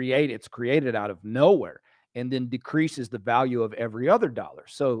created out of nowhere, and then decreases the value of every other dollar.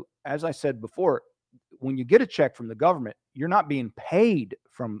 So as I said before, when you get a check from the government, you're not being paid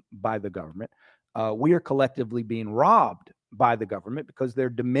by the government. We are collectively being robbed by the government because they're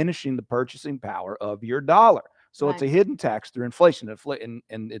diminishing the purchasing power of your dollar. So it's a hidden tax through inflation,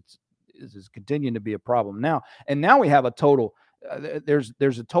 and it's continuing to be a problem now. And now we have a total. There's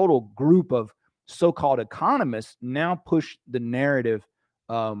a total group of so-called economists now push the narrative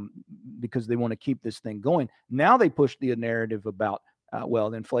because they want to keep this thing going. Now they push the narrative about,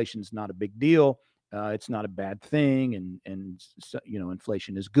 well, inflation's not a big deal. It's not a bad thing, and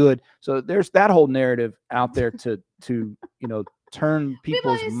inflation is good. So there's that whole narrative out there to turn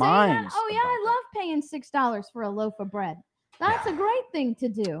people's minds. Oh yeah, I love paying $6 for a loaf of bread. That's a great thing to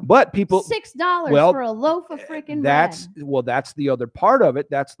do. But people, $6 for a loaf of freaking bread. That's the other part of it.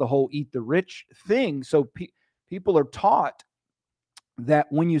 That's the whole eat the rich thing. So people are taught that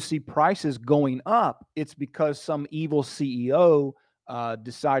when you see prices going up, it's because some evil CEO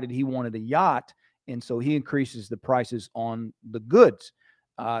decided he wanted a yacht, and so he increases the prices on the goods.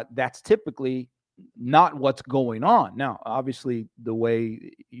 That's typically not what's going on. Now, obviously, the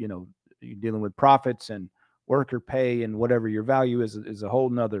way you're dealing with profits and worker pay and whatever your value is a whole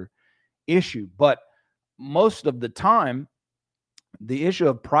nother issue. But most of the time, the issue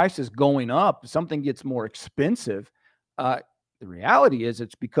of prices going up, something gets more expensive. The reality is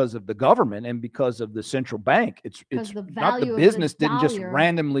it's because of the government and because of the central bank. It's not the business didn't just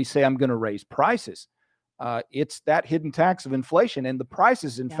randomly say, I'm going to raise prices. It's that hidden tax of inflation. And the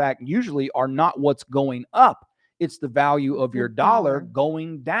prices, in fact, usually are not what's going up. It's the value of your dollar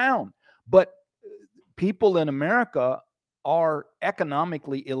going down. But people in America are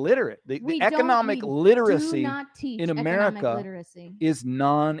economically illiterate. The economic literacy in America is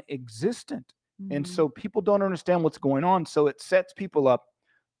non-existent. And so people don't understand what's going on. So it sets people up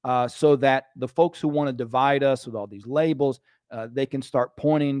so that the folks who want to divide us with all these labels, they can start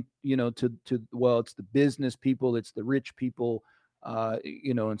pointing, to it's the business people, it's the rich people,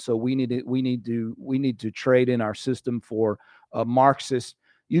 and so we need to trade in our system for a Marxist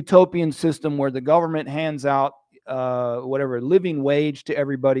utopian system where the government hands out living wage to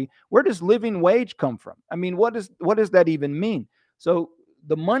everybody. Where does living wage come from? I mean, what does that even mean? So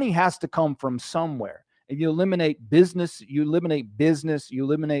the money has to come from somewhere. If you eliminate business, you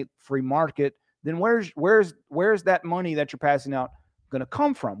eliminate free market, then where's that money that you're passing out going to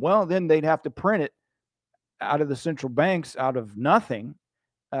come from? Well, then they'd have to print it out of the central banks, out of nothing,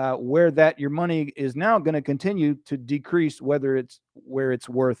 where that your money is now going to continue to decrease, where it's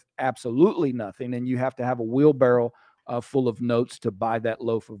worth absolutely nothing, and you have to have a wheelbarrow full of notes to buy that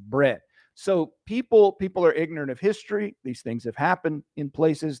loaf of bread. So people are ignorant of history. These things have happened in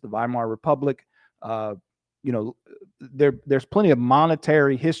places. The Weimar Republic, there's plenty of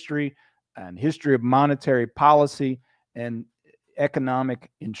monetary history and history of monetary policy and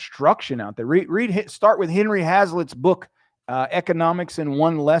economic instruction out there. Start with Henry Hazlitt's book, Economics in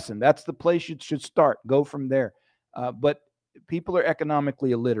One Lesson. That's the place you should start. Go from there. But people are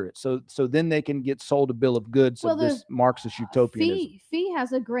economically illiterate, so then they can get sold a bill of goods of this Marxist utopianism. Fee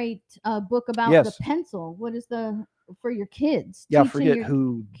has a great book about the pencil. What is for your kids? Yeah, I forget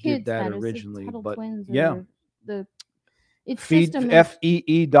who did that originally, but it's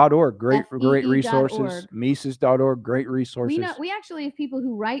FEE.org, great resources. Mises.org, great resources. We actually have people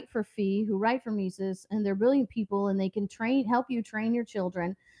who write for FEE, who write for Mises, and they're brilliant people, and they can help you train your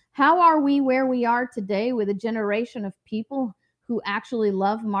children. How are we where we are today with a generation of people who actually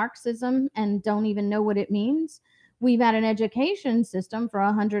love Marxism and don't even know what it means? We've had an education system for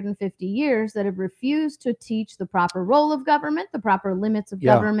 150 years that have refused to teach the proper role of government, the proper limits of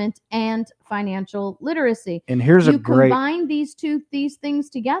government, and financial literacy. And here's you combine these things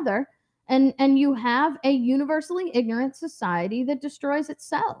together, and you have a universally ignorant society that destroys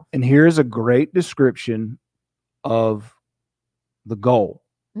itself. And here's a great description of the goal.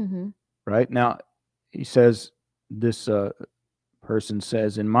 Mm-hmm. Right now, he says, this person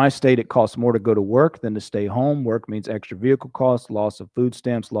says, in my state, it costs more to go to work than to stay home. Work means extra vehicle costs, loss of food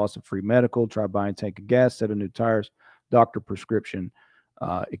stamps, loss of free medical, try buy and tank of gas, set of new tires, doctor prescription,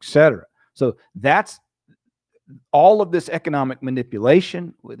 etc. So that's all of this economic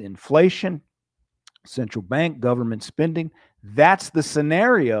manipulation with inflation, central bank, government spending. That's the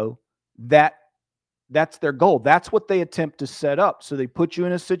scenario that's their goal. That's what they attempt to set up. So they put you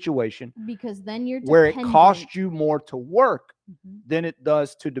in a situation because then you're where it costs you more to work than it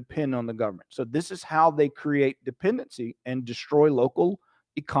does to depend on the government. So this is how they create dependency and destroy local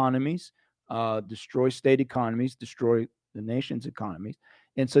economies, destroy state economies, destroy the nation's economies.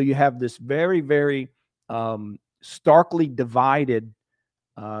 And so you have this very, very starkly divided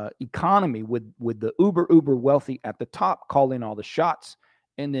economy with the uber wealthy at the top calling all the shots,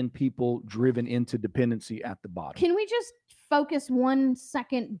 and then people driven into dependency at the bottom. Can we just focus 1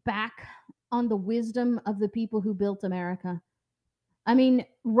 second back on the wisdom of the people who built America? I mean,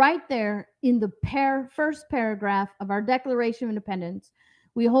 right there in the first paragraph of our Declaration of Independence,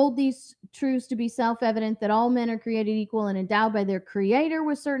 we hold these truths to be self-evident that all men are created equal and endowed by their Creator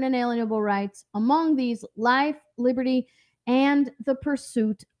with certain inalienable rights. Among these, life, liberty, and the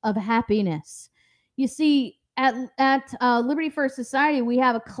pursuit of happiness. You see, at Liberty First Society, we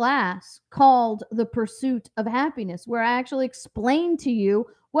have a class called The Pursuit of Happiness, where I actually explain to you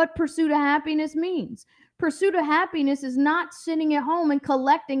what pursuit of happiness means. Pursuit of happiness is not sitting at home and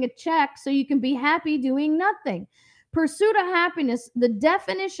collecting a check so you can be happy doing nothing. Pursuit of happiness, the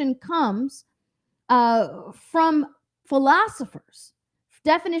definition comes from philosophers.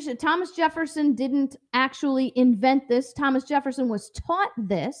 Definition, Thomas Jefferson didn't actually invent this. Thomas Jefferson was taught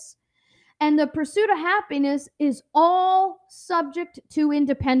this. And the pursuit of happiness is all subject to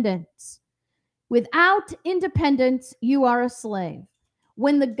independence. Without independence, you are a slave.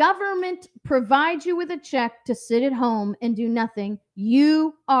 When the government provides you with a check to sit at home and do nothing,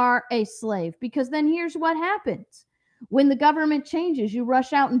 you are a slave. Because then here's what happens. When the government changes, you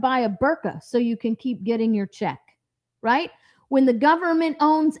rush out and buy a burqa so you can keep getting your check, right? When the government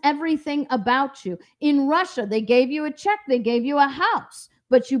owns everything about you. In Russia, they gave you a check, they gave you a house.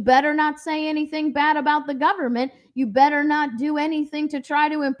 But you better not say anything bad about the government. You better not do anything to try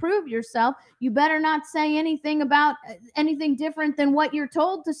to improve yourself. You better not say anything about anything different than what you're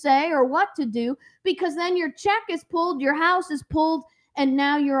told to say or what to do, because then your check is pulled, your house is pulled, and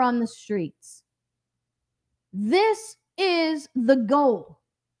now you're on the streets. This is the goal.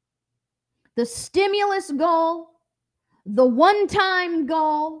 The stimulus goal, the one-time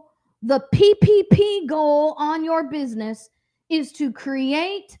goal, the PPP goal on your business is to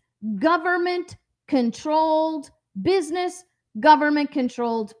create government-controlled business,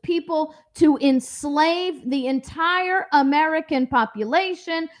 government-controlled people, to enslave the entire American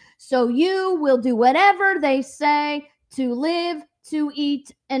population so you will do whatever they say to live, to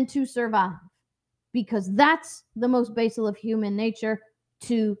eat, and to survive. Because that's the most basal of human nature,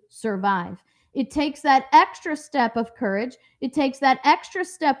 to survive. It takes that extra step of courage. It takes that extra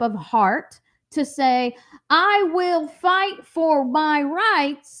step of heart to say, I will fight for my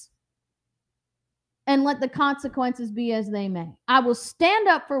rights and let the consequences be as they may. I will stand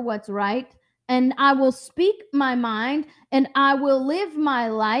up for what's right, and I will speak my mind, and I will live my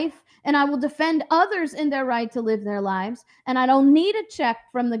life, and I will defend others in their right to live their lives. And I don't need a check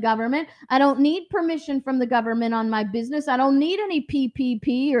from the government. I don't need permission from the government on my business. I don't need any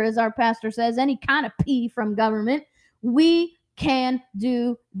PPP, or as our pastor says, any kind of P from government. We can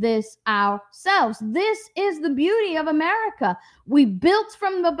do this ourselves. This is the beauty of America. We built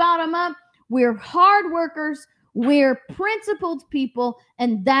from the bottom up. We're hard workers. We're principled people,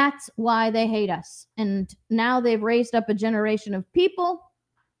 and that's why they hate us. And now they've raised up a generation of people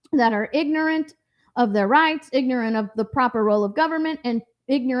that are ignorant of their rights, ignorant of the proper role of government, and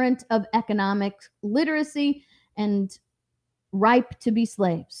ignorant of economic literacy, and ripe to be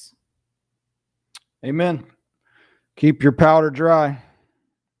slaves. Amen. Keep your powder dry.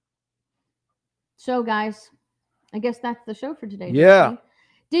 So, guys, I guess that's the show for today. Yeah.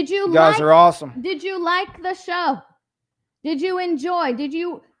 Did you guys are awesome. Did you like the show? Did you enjoy? Do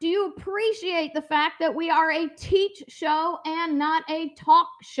you appreciate the fact that we are a teach show and not a talk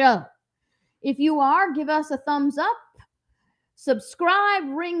show? If you are, give us a thumbs up. Subscribe,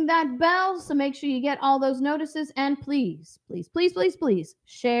 ring that bell so make sure you get all those notices, and please, please, please, please, please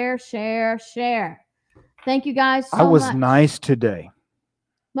share, share, share. Thank you guys so much. I was nice today.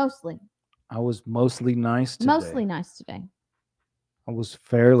 Mostly. I was mostly nice today. Mostly nice today. I was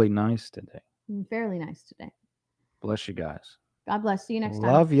fairly nice today. Fairly nice today. Bless you guys. God bless. See you next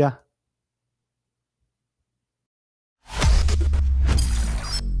time. Love ya.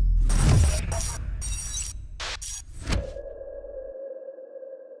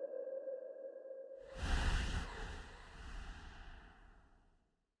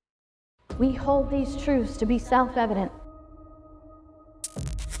 We hold these truths to be self-evident.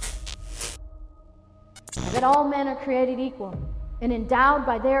 That all men are created equal and endowed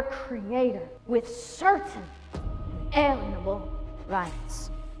by their Creator with certain inalienable rights.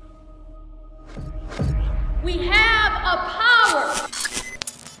 We have a power!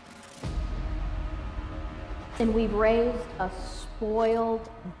 And we've raised a spoiled,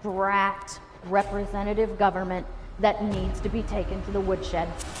 brat, representative government that needs to be taken to the woodshed.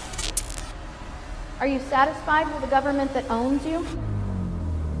 Are you satisfied with a government that owns you?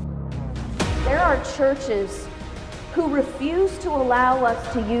 There are churches who refuse to allow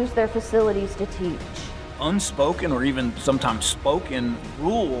us to use their facilities to teach. Unspoken or even sometimes spoken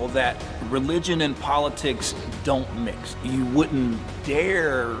rule that religion and politics don't mix. You wouldn't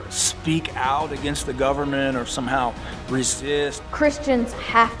dare speak out against the government or somehow resist. Christians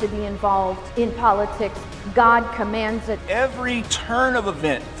have to be involved in politics. God commands it. Every turn of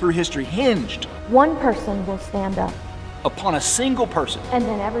event through history hinged. One person will stand up upon a single person. And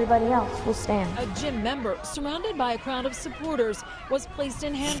then everybody else will stand. A gym member, surrounded by a crowd of supporters, was placed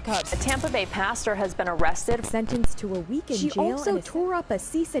in handcuffs. A Tampa Bay pastor has been arrested. Sentenced to a week in She jail. also and tore up a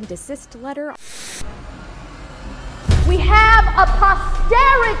cease and desist letter. We have a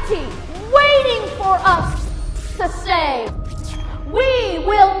posterity waiting for us to say, we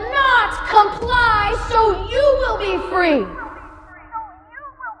will not comply, so you will be free.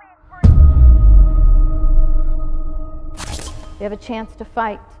 We have a chance to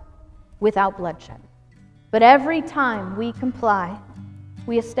fight without bloodshed. But every time we comply,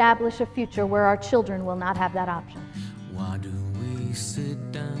 we establish a future where our children will not have that option. Why do we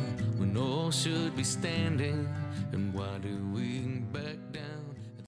sit down when all should be standing? And why do